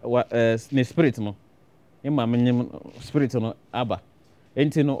ne spirit no. Emma spirit no aba.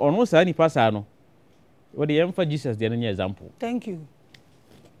 Intino or no sa ni pasano. What the emphasize Jesus the any example. Thank you.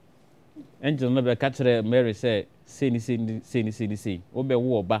 Angel no catch Mary say obe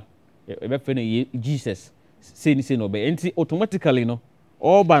wo ba e be fe Jesus say no be enti automatically no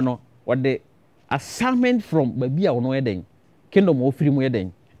oba no what the assignment from baby a no eden kingdom of free mu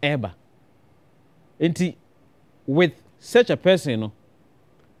eden eba enti with such a person no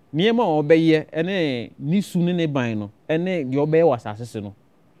niema obeye ene ni sunu ne ban no ene the obeye was asese no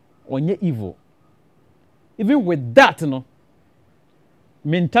onye evil. Even with that, no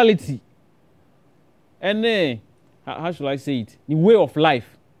mentality, and how should I say it? The way of life,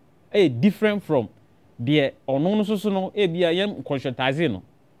 different from the unknown no, be I am conscientizing,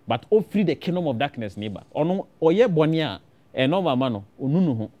 but all free the kingdom of darkness, neighbor. Or no, or ye bonia, and no mano,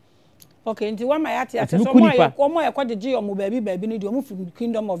 ununu. Okay, into one my ati ati so more the G or baby need you move from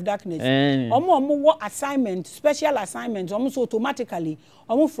kingdom of darkness. More assignment, special assignments, almost automatically,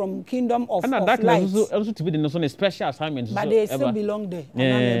 almost from kingdom of light. Also to be the special assignments, but they still belong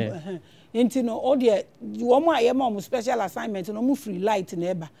there. Into no, all the one more special assignments, no more free light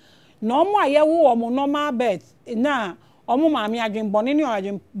neighbor. No more ye wo normal birth na omo maami adwen bone ni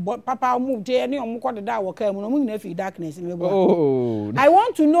adwen papa omo je ni omo kwode da wo ka mu no mu na fi darkness me bo. I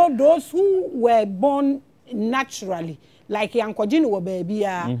want to know those who were born naturally like yankwaji no wo ba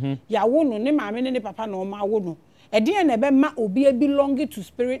bia ya wo no ne maami ne papa no ma wo no edin na be ma obi belong to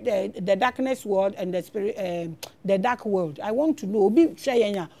spirit the darkness world and the spirit the dark world. I want to know obi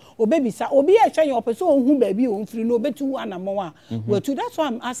hweyanya obebisa obi e hweye opeso ohun ba bi on free no obetu anamo a well to that's why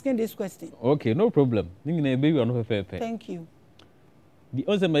I'm asking this question. Okay, no problem. Ningi baby on pepe. Thank you. The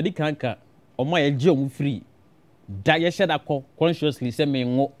other medical ka omo ye je om free da ye sheda ko consciously say me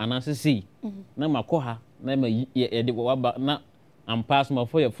ngo anase see na makọ ha na ma ye de waba na am pass my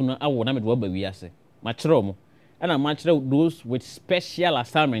for your funu awo na me de waba wi ase ma kire omo and I'm actually those with special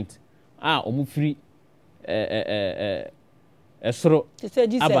assignment omo free esro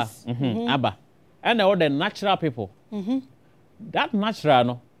aba aba and all the natural people that natural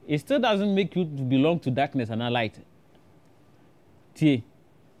no it still doesn't make you to belong to darkness and light tie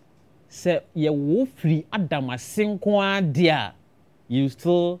say ye wo free adam asenko adia you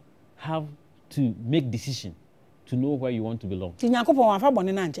still have to make decision to know where you want to belong. Ti Yakobon wan fa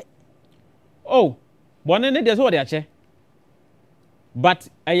bone na nche. Oh, bone ne dey so dey ache. But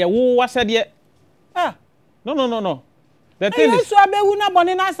ye wo wase dey. No. The thing is so abewu na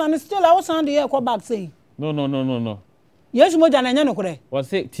bone na san still I sound dey go back saying. No. Yesu moja na nya no kure. What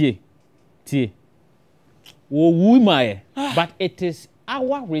say tie. Wo wu my but it is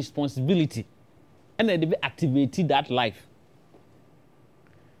our responsibility and they activate that life.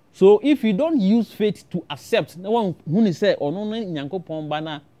 So if you don't use faith to accept, no one who say or no Nyankopon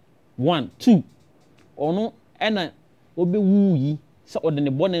bana 1 2 or no ena obe wu yi so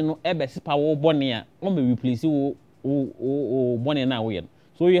odene bone no ebe sipa wo bone a o me replace wo bone na wo.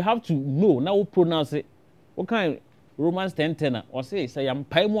 So you have to know now we pronounce it. What kind Romans 10:10 or say yam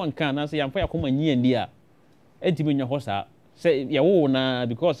pai mu anka na say yam fa yakoma nyi andi a entimi nya hosa say ye wo na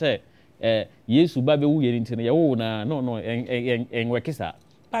because say Yesu ba be wu ye nti ye wo na no en wekisa.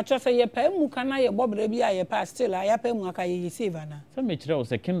 Pacho say ye pai mu kana ye bobre bi a ye pa still a ye pai mu aka ye save na. So me kire o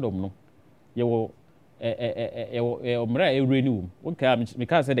say kingdom no ye wo mra e renew. Okay me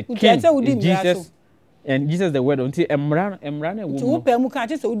can say the king is Jesus. And Jesus the word until emra na wo. To pai mu kan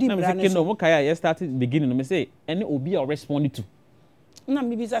say odi mra na. Kingdom okay I started beginning me say any obi or respond to. Na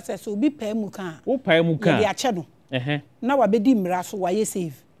me bi say so obi pai mu kan. Wo pai mu kan. Ye ache no. Na wa be di mra so wa ye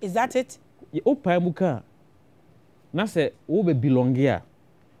save. Is that it? Wo pai mu kan. Na say wo be belong here.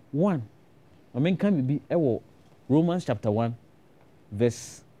 1 I mean can be ewo Romans chapter 1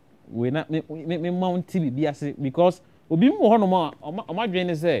 verse we na me mount bi ase because obi mu ho no ma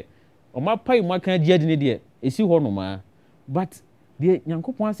omadwen say oma pai mu kan giade ne de esi ho no ma but de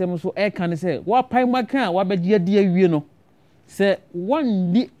Nyankopon asem so e kan say wa pai mu kan wa be giade awie no say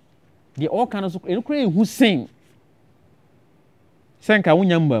one di de all kan so enukra ehu sen ka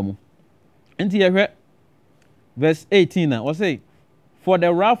wonya mba mu enti ye hwe verse 18 na o say for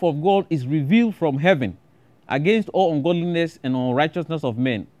the wrath of God is revealed from heaven against all ungodliness and unrighteousness of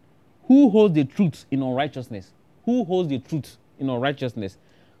men who hold the truth in unrighteousness. Who holds the truth in unrighteousness?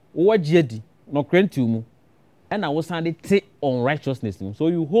 What jedi no krentu mu and I was sande take unrighteousness. So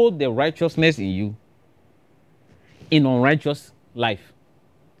you hold the righteousness in you in unrighteous life.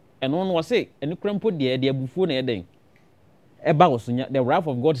 And one was say and you krempo de bufu na eden. Eba wosunya the wrath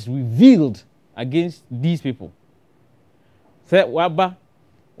of God is revealed against these people. Say waba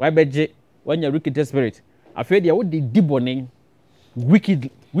wabeje when you wicked spirit afraid ya would dibone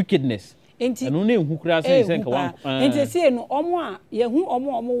wickedness enti eno na ehu kura say nka wan enti say no omo a ye hu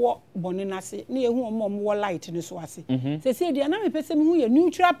omo wo bone na se na ye hu omo wo light ni so ase say dia na me pese me hu ye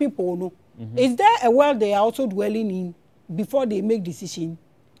neutral people no is there a world they are also dwelling in before they make decision?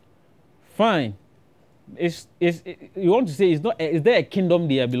 Fine. Is you want to say is there a kingdom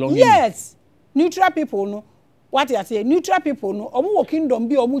they are belonging? Yes. Neutral people no. What you say neutral people no omo wo kingdom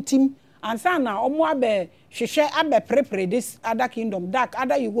bi omo team ansa na omo abe hwehwe abe prepare this other kingdom dark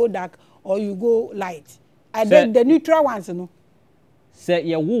either you go dark or you go light. I then the neutral ones no say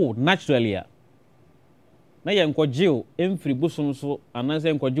ye wo naturally na ye nkwaje o emfiri bosom so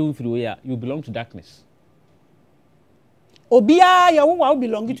ananse nkwaje emfiri we ya you belong to darkness. Obia ye wo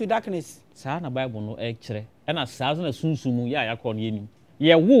belong to darkness. Sa na Bible no e kire e na sa so na sunsumu ya yakọ no yenim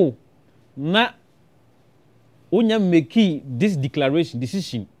ye wo na unya make this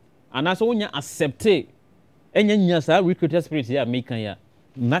decision and also unya accept enya nya sa recruiter spirit ya make ya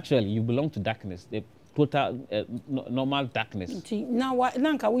naturally you belong to darkness, the total normal darkness. Na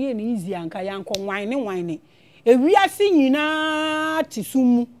nka wo ye ni easy anka ya nko wine ewiase nyina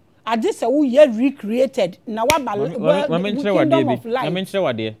tisumu ade se wo ye recreated na wa kingdom of light. Maame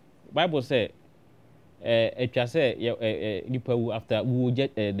wade Bible say etwa say nipa wu after we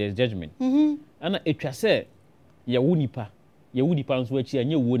there's judgment ana etwa say ye wu nipa nso achi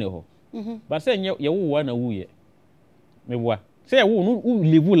anya wu ne ho ba say ye wu wa na wu ye mebwa say ye wu no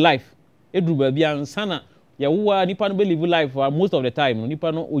live life eduru ba bia nsana ye wu wa nipa no be live life most of the time no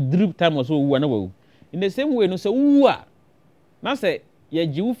nipa no odru time so wu na wu in the same way no say wu a na say ye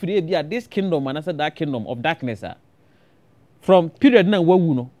jiwu free bia this kingdom and say that kingdom of darkness from period na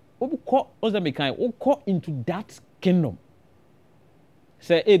wu no obukọ ozamekan ukọ into that kingdom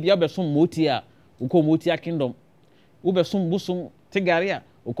say bia be som moti a ukọ moti a kingdom ubesom busum tigari a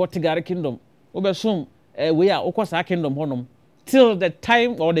ukọ tigari kingdom ubesom we a ukọ sa kingdom honom till the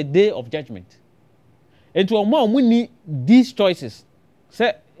time or the day of judgment. Into omo ni these choices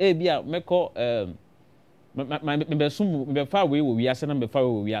say bia meko me sum me far away we are say me far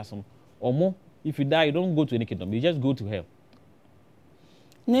away we are some omo if you die you don't go to any kingdom, you just go to hell.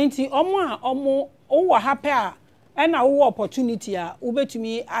 Nenti omo wo happy a na wo opportunity a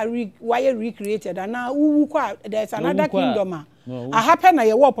ubetumi why recreated and now there's another kingdom a happen na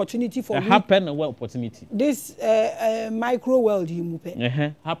your opportunity for happen na opportunity this micro world you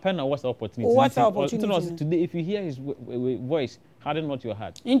mupe happen na what's the opportunity. What's the opportunity today if you hear his voice harden not your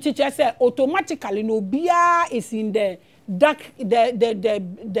heart. In teacher say automatically no bia is in the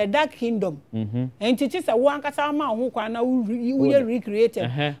dark kingdom. And teacher say one kasa ma ho kwa na we recreated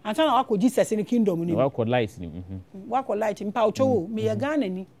and so na Jesus in the kingdom ni. Wa ko light ni. Wa ko light mpa ocho me ya Ghana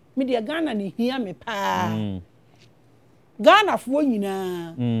ni. Me de Ghana ni hia me pa. Ghana for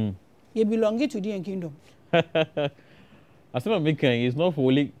nyina. You belong to the kingdom. As I'm making, it's not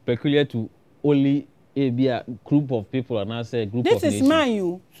only peculiar to only a group of people and I say group this of nations. This is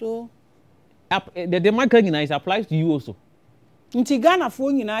mine, so. The market is applies to you also. Inti Ghana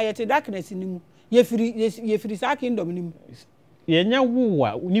for nyina yet darkness in him. Ye free sa kingdom in him. Yenya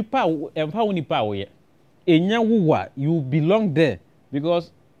wuwa nipa empa nipa wo ye. Enya wuwa you belong there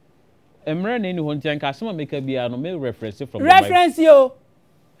because emre na ni hontian ka asema make bia no me reference from reference yo.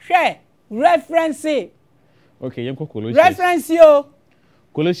 Share reference. Okay, yenko Colossians. Reference yo.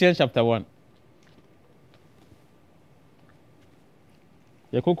 Colossians chapter 1.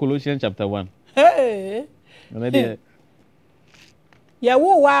 Yenko Colossians chapter 1. Hey. Ya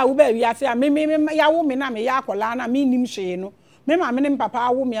wo wa wo ba wi ase a me ya wo me na me ya akola na me nim hwe no me ma me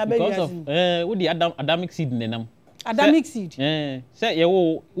papa wo me aba wi ase wo di Adamic seed nenam Adamic seed say ye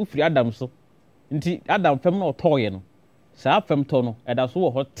wo ufiri Adam so nti Adam fam na otoye no sa fam to no eda so wo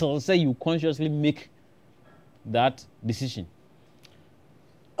hotel say you consciously make that decision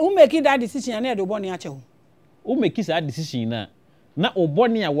who make that decision na e do boni a che ho who make that decision na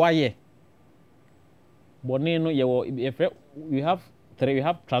oboni a waye boni no ye wo we have three, we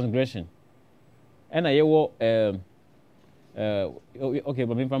have transgression. And I okay,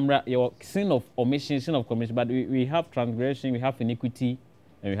 but if your sin of omission, sin of commission, but we have transgression, we have iniquity,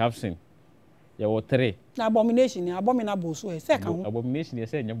 and we have sin. Your three. Abomination, abominable, so second. Abomination, you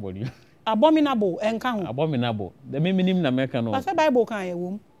say nobody. Abominable, and count. Abominable. The meaning American. I say Bible can a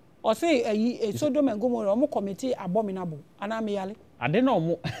womb. Or say a Sodom and Gomorrah more committee abominable. And I'm yali. I don't know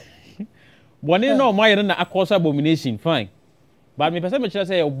more. One in no my na across abomination, fine. But me person me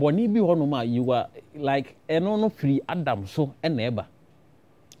say boni bi ho no ma you are like no free Adam so e na eba.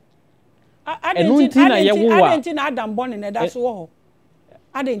 I didn't Adam born in that so.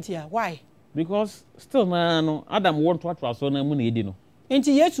 I didn't hear why? Because still no Adam want to so na mu na edi no.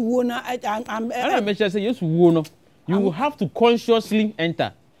 Enti Yesu wo na I me say Yesu wo no. You have to consciously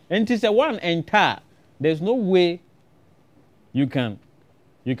enter. Enti say one enter there's no way you can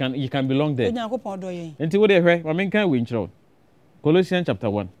belong there. Enti wo dey hwe, ma me kan we nchiro. Colossians chapter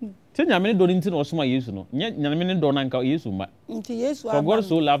 1. Say nyame do nti na osoma Yesu no. Nyame do na nka Yesu ma. Nti Yesu for God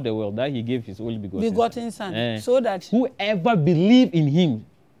so loved the world that he gave his only begotten son. So that whoever believe in him.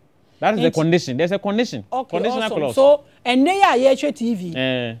 That is the condition. There's a condition. Okay, conditional awesome. clause. So and ya yeche TV.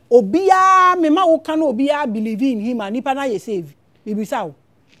 Obia me ma wo kan obia believe in him and nipa na ye save. Bibisa.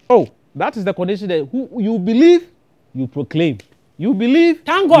 Oh, that is the condition that who you believe, you proclaim. You believe,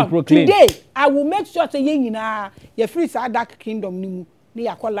 thank God. You proclaim. Today, I will make sure say ye nyina ye free sa dark kingdom nimu, ni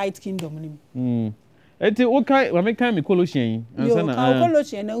ya call light kingdom nimu. Eti okay, we make me Colossians. Yo,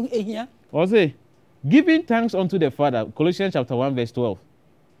 Colossians na ehia. O say, giving thanks unto the Father, Colossians chapter 1 verse 12,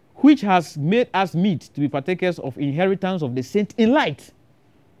 which has made us meet to be partakers of inheritance of the saints in light,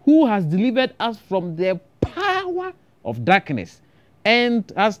 who has delivered us from the power of darkness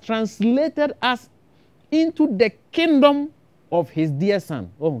and has translated us into the kingdom of his dear son.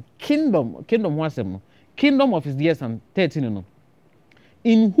 Oh, kingdom of his dear son, 13 no.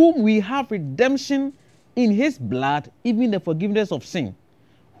 In whom we have redemption in his blood, even the forgiveness of sin,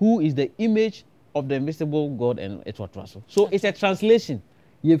 who is the image of the invisible God and etc. So it's a translation.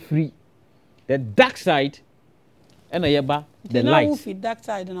 You're free. The dark side and the light. Now if dark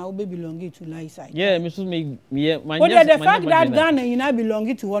side and I will be belonging to light side. Yeah, Mrs. Me, my but the fact that Ghana you now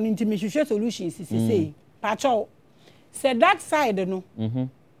belonging to one intimacy solutions is say, Pacho. Say dark side no.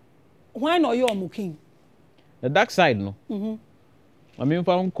 Why no you are king? The dark side no. I mean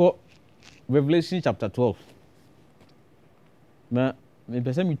from Revelation chapter 12. Na me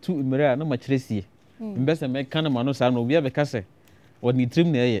pese me tu imere na ma kyerɛsie. Me pese me kana ma no sa no obi abeka se what ni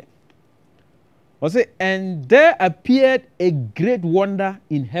trim na ye. O say and there appeared a great wonder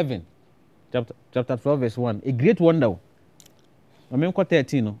in heaven. Chapter 12 verse 1. A great wonder. I mean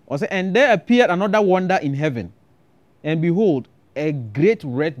 13 no. O say and there appeared another wonder in heaven. And behold, a great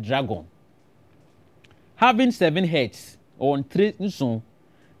red dragon, having 7 heads, on 3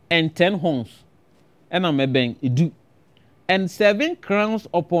 and 10 horns, and I'm a bang, and 7 crowns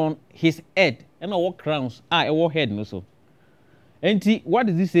upon his head, and what crowns? What head, no so. And what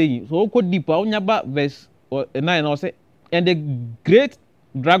is he saying? So, deeper, verse 9, I'll say, and the great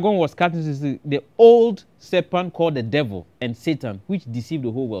dragon was cast into the old serpent called the devil and Satan, which deceived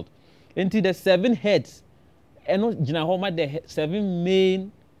the whole world. Into the 7 heads. And the 7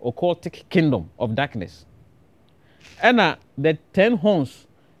 main occultic kingdom of darkness. And the 10 horns,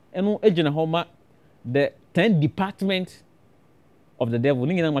 and the 10 departments of the devil.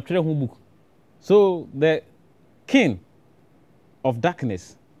 So the king of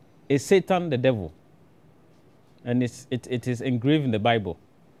darkness is Satan the devil. And it is engraved in the Bible,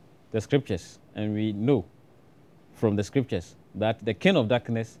 the scriptures. And we know from the scriptures that the king of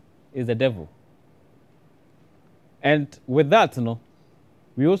darkness is the devil. And with that,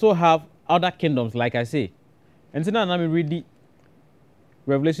 we also have other kingdoms, like I say. And so now let me read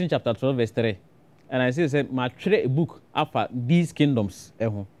Revelation chapter 12, verse 3. And I say, my trade a book after these kingdoms.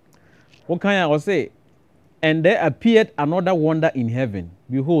 What can I say? And there appeared another wonder in heaven.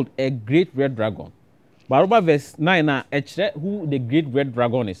 Behold, a great red dragon. But over verse 9, who the great red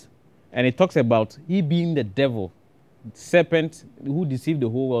dragon is. And it talks about he being the devil, serpent who deceived the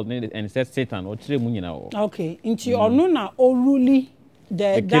whole world and said Satan. Okay. Into Onuna Oruli.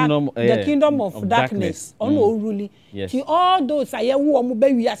 The kingdom of darkness. Really. Yes. To all those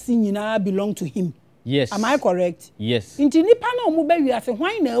we are seeing belong to him. Yes. Am I correct? Yes. That's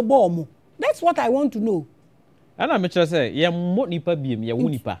what I want to know. And I'm just saying,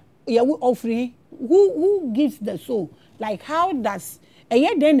 offering who gives the soul? Like how does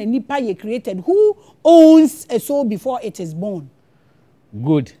then a nipa you created? Who owns a soul before it is born?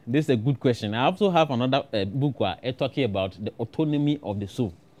 Good. This is a good question. I also have another book talking about the autonomy of the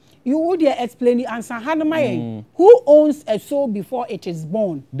soul. You would explain the answer. Who owns a soul before it is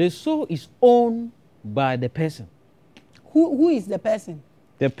born? The soul is owned by the person. Who is the person?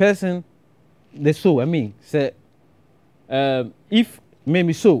 The person, the soul. I mean, say, if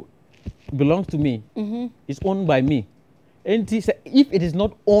maybe soul belongs to me, it's owned by me. And if it is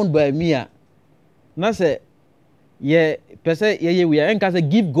not owned by me, now say. Yeah, we are say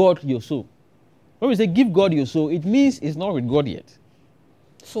give God your soul. When we say give God your soul, it means it's not with God yet.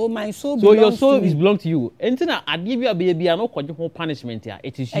 So my soul belongs to your soul is belongs to you. And then I give you a baby, I no punishment here.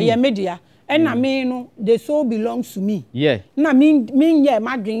 It is you. Yeah, media. And I mean, the soul belongs to me. Yeah. Na mean yeah,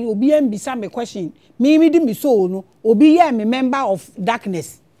 my dream obi am bisa me question. Me di me soul no. Obi yeah me member of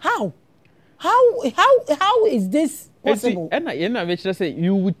darkness. How is this possible? And I say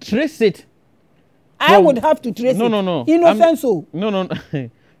you would trace it. I would have to trace it. No. Innocent soul. No.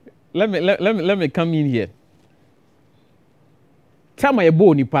 let me come in here. Tell my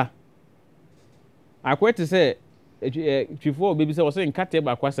boy nipa. I quite to say, before baby say was saying cat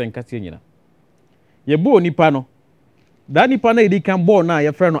ba kwasa nkate nyina. Ye boy nipa no. That nipa na edi kan born na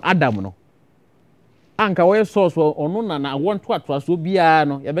your friend no Adam no. Anka we source ono na want to atwa so bia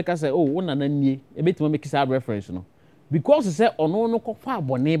no. Ye beka say oh wo na nie. E betima make that reference no. Because say ono no kofa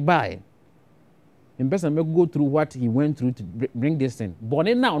abone bae. In person may go through what he went through to bring this thing.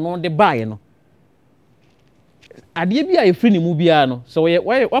 Born now on the buy, you know. Adie bi a free ni mu bia no. So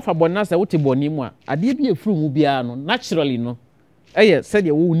why for born na say what born mu a. Adie bi a free mu bia no naturally no. Said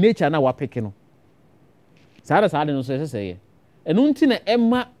your nature na wa pick no. Sada no say. And unti na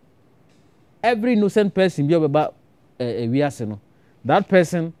emma every innocent person be about we are no. That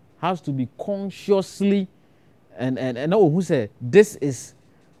person has to be consciously and who say this is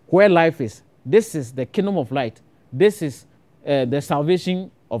where life is. This is the kingdom of light. This is the salvation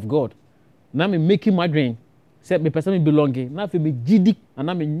of God. Now me making my dream. Say me person me belonging. Now me GD and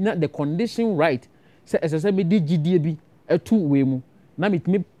now me not the condition right. Say as me di GD bi a two way mu. Now me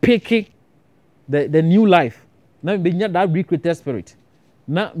picking the new life. Now me not that recreated spirit.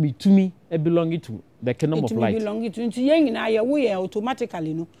 Now me to me belonging to the kingdom of light. Belonging to you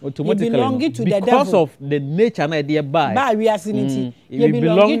automatically no. Automatically. You belonging to the devil. Because of the nature na idea by we are sinity. You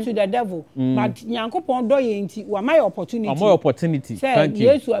belonging to the devil. But Nyankopon do ye nti wa my opportunity. My opportunity. Thank you.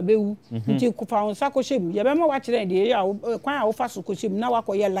 Yesu abewu. Nti kufa onsa kohyem. Ye be ma wa kire de ye kwan a wo fa so kohyem na wa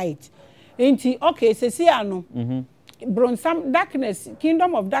koye light. Nti okay sesi ano. Bronsam darkness,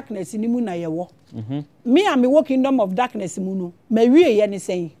 kingdom of darkness ni mu na ye wo. Me am a kingdom of darkness mu no. Me wie ye ni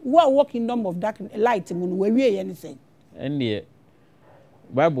say. Wo kingdom of darkness light mu no. We wie ye ni say. And the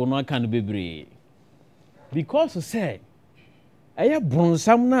Bible no can be bebre. Because say aya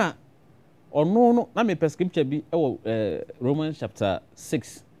bronsam na ono na me scripture bi Romans chapter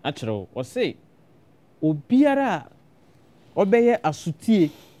 6 actually o say obiara obeye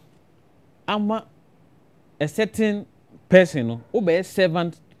asutie ama a certain person no obey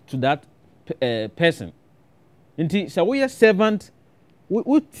servant to that person. Inti so we are servant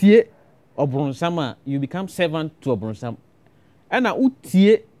we tie obronsam you become servant to obronsam. And na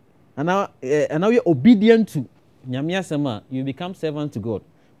utie and now you obedient to nyame asema you become servant to God.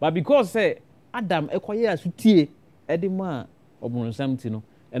 But because say Adam ekoye asutie edema obronsam ti no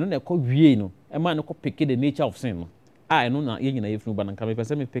eno na ekọ wie no e ma no ko pick the nature of sin no eno na ye nyina yefunu ba na nka me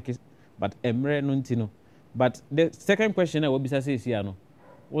pese me pick but emre no nti no. But the second question I will be say here no.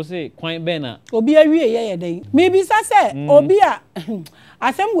 We say kwan ben na obi awie ye den. Me bi say obi a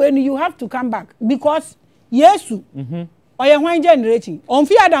asem when you have to come back because Yesu oye hwan generation on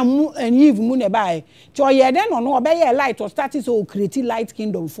fi Adam and Eve mu ne bae ti oye den no obeye light or start so create light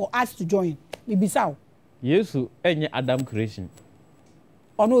kingdom for us to join ibisa Yesu enye Adam creation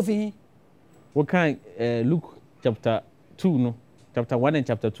ono fi we can Luke chapter 2 no chapter 1 and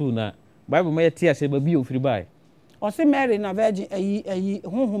chapter 2 na Bible may tia say baby ofiri bae o say Mary na virgin ayi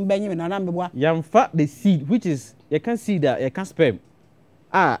honhom benye na na mbwa yamfa the seed which is you can see that you can sperm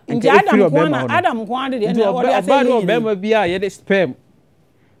nti Adam kwande de na wori ase ba no bema bia ye the sperm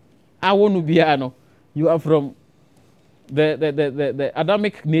awonu bia no you are from the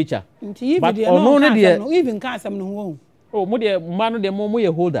Adamic nature but ono ne de even can some no ho oh mo de ma no de mo ye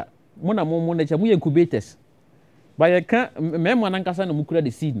holder mo na mo nature mo ye incubators but you can mema na nkasa na mukura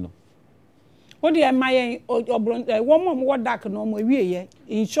the seed no what the my one more dark no mo wiye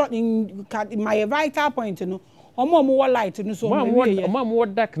in short in my vital point no omo mo light no so mo wiye omo mo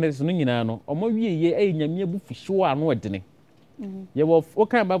darkness no nyina no omo wiye e nyame abufuhwo ano odene ye wo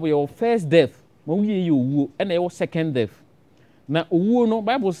kan Bible ye first death mo wiye ye owuo e na ye second death na owuo no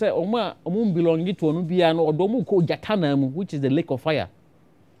Bible say omo belong to no bia no odo mo ko jatana mu which is the lake of fire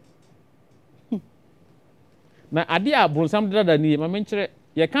na ade a bronsam dada ni ma menkere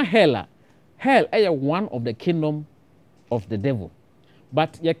ye kan hell is one of the kingdom of the devil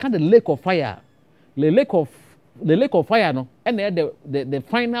but you can't the lake of fire the lake of fire no and the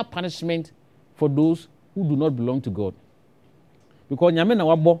final punishment for those who do not belong to God because nyame na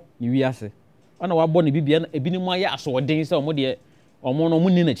wabo ni wiase ana wabo ni bibia na ebinimu aye asodin se omo no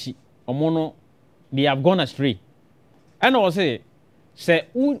munni na chi omo no they have gone astray and I say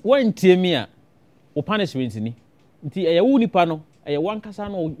when tiemi a o punishment ni nti eye wu nipa no one kasa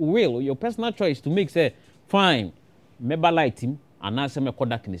no will your personal choice to make say fine meba light him and na say me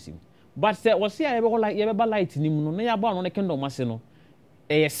darkness him but say we say you be light him no na ya ba no kingdom ase no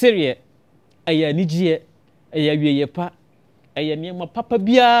serious anigye wieye pa niema papa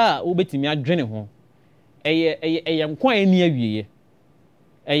bia wo betimi adwene ho nkwa ani awieye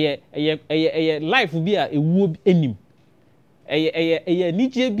life bia ewuo enim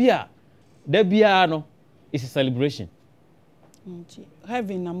anigye bia da bia no is a celebration.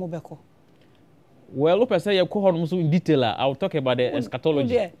 Heaven na mobeko. Well, look, I say you call him so in detail. I'll talk about the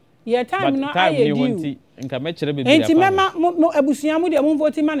eschatology. Yeah, time no I do. Enti mema no abusuamu de mo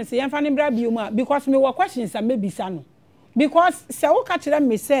vote man say yemfa ne bra biom because me were questions and maybe sano. Because se wo ka kire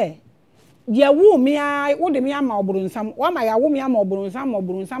me say ye wo me a wo de me ama oburunsam wa ma ya wo me ama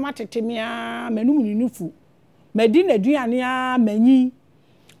oburunsam atete me a manum ni nufu. Madi na duane a manyi.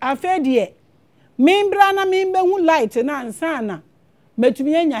 Afa de membra na membe hu light na ansana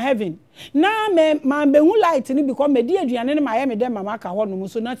metumi anya heaven na me be hu light ni because medi aduane ne maye me dem mama ka ho no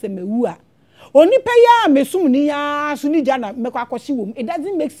so na se mewu a onipa ya mesum ni ya so ni jana me kwa akosi wom it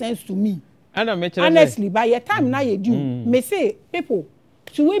doesn't make sense to me honestly by your time na ye do me say people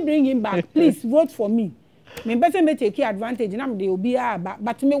should we bring him back please vote for me me better me take advantage na me dey obi a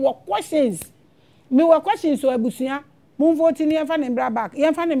but me work questions so abusia mo vote ni yemfa ne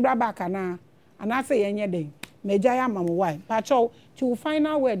bra back na and I say yenye den meja ya mama why pacho to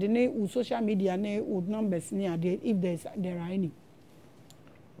final word ne social media ne would numbers ni ade if there are any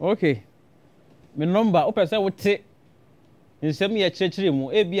okay me number o pese wote nsem ye chechire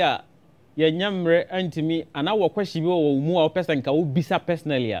mu e bia ye nyamre antimi ana wo kwashi bi wo mu a o pese nka wo bisa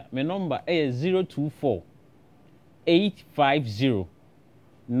personally a me number e 024 850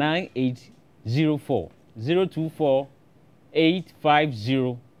 9804 024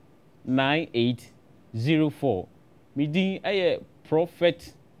 850 9804 midin aye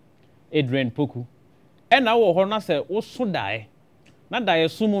prophet Edrian Poku ena wo ho na se wo so dae na dae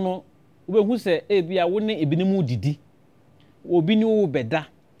sumu no wo behu se bia wo ne ebinimu didi obi ni wo beda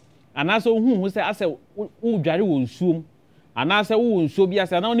ana se hu se ase wo dware wo nsuom ana se wo nsuo bia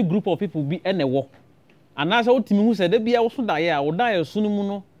se na only group of people bi ene wo ana se wo timi hu se da bia wo so dae a wo dae sumu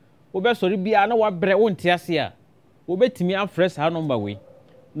no wo be sori bia na wa bre wo ntiase a wo betimi afresh ha number we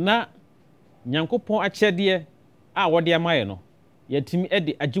na nyankopon akyede a wode amaye no yatimi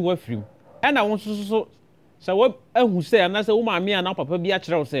ede agiwa firim ena won so se wo ahu se ana se wo maame ana papa bi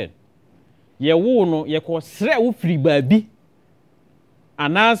akere wo se ye wo no ye ko sre wo firi baabi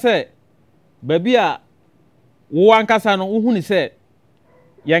ana se baabi a wo ankasa no wo hu ni se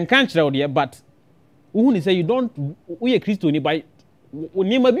ye nkan kire wo de but wo hu ni se you don't wo ye Kristo ni by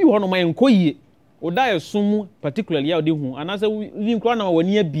ni ma bi ho no ma enkoyie o da yesumu particularly ya ode hu ana se wi nkro na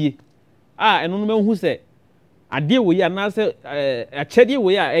wani abie eno no mehu se ade wo yi ana se akyede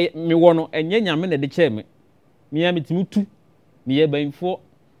wo yi a me wo no enye nyame na de che me ya metimi tu me ye banfo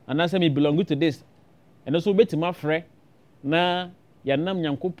ana se me belong to this eno so betima frɛ na ya nam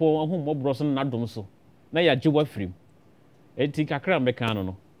nyankopɔn ahomobro so na dom so na ya gyewa firim enti kakra mbeka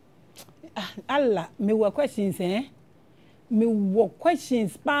no Allah me were questions me were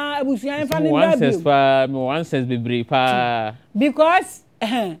questions pa abusuan fa ne me answers be brief pa because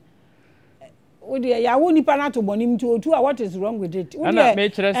ya wo nipa na to bonim to otu what is wrong with it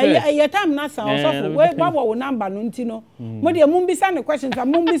ya time na sa osofo we babo wo number no nti no mo de mum bisa ne questions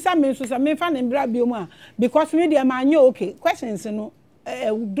mum bisa me so sa me fa ne bra biom a because me de ma anye okay questions no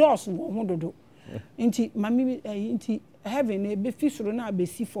doors mo dodo nti mami nti heaven e be fisuro na be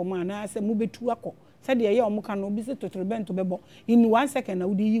si for man na say mo betu akọ say de ye omo kan no bi say totorobento bebo in 1 second na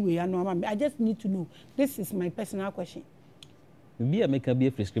udi yiwe ya no am I just need to know. This is my personal question. Be a make a be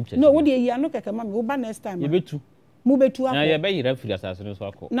a prescription. No, what do you no keke mama wo ba next time. You betu. Mo betu akọ. Na ye be yira free asase no so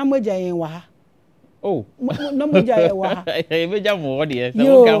akọ. Na mo gya yen wa ha. Oh, na mo gya yen wa ha. Ye be gya mo de, say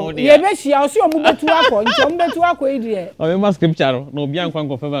wo ka ho de. Ye be hia o se o mo betu akọ, nti o mo betu akọ e de. O me ma scripture no obi an kwan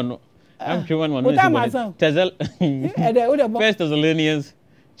confirm no. I'm sure one First Thessalonians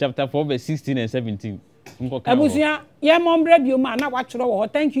chapter 4 verse 16 and 17. Abusia, ye mombre bioma na watchro wo.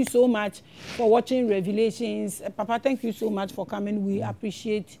 Thank you so much for watching Revelations. Papa, thank you so much for coming. We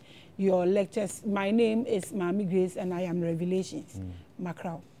appreciate your lectures. My name is Maame Grace and I am Revelations.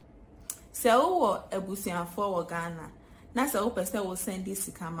 Macrao. So wo abusia for wo Ghana. Na se wo pese wo send this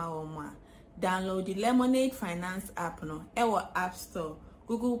kama wo mo. Download the Lemonade Finance app no. E wo App Store,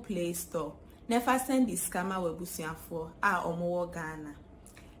 Google Play Store. Never send this scammer webusian for omo Ghana.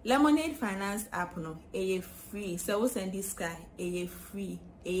 Lemonade Finance app no free. So we send this guy free.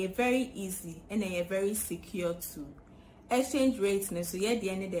 Very easy and very secure too. Exchange rates no so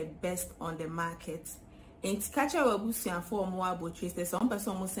the best on the market. And catch our webusian for omo abotrace. There's some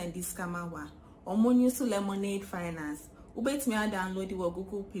person who send this scammer wa. Omo use Lemonade Finance. Ubet me download the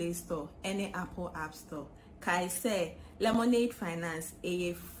Google Play Store, any Apple App Store. Kai say Lemonade Finance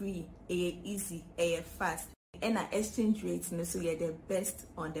free, easy, fast, and exchange rates no so the best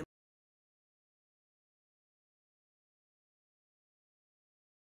on the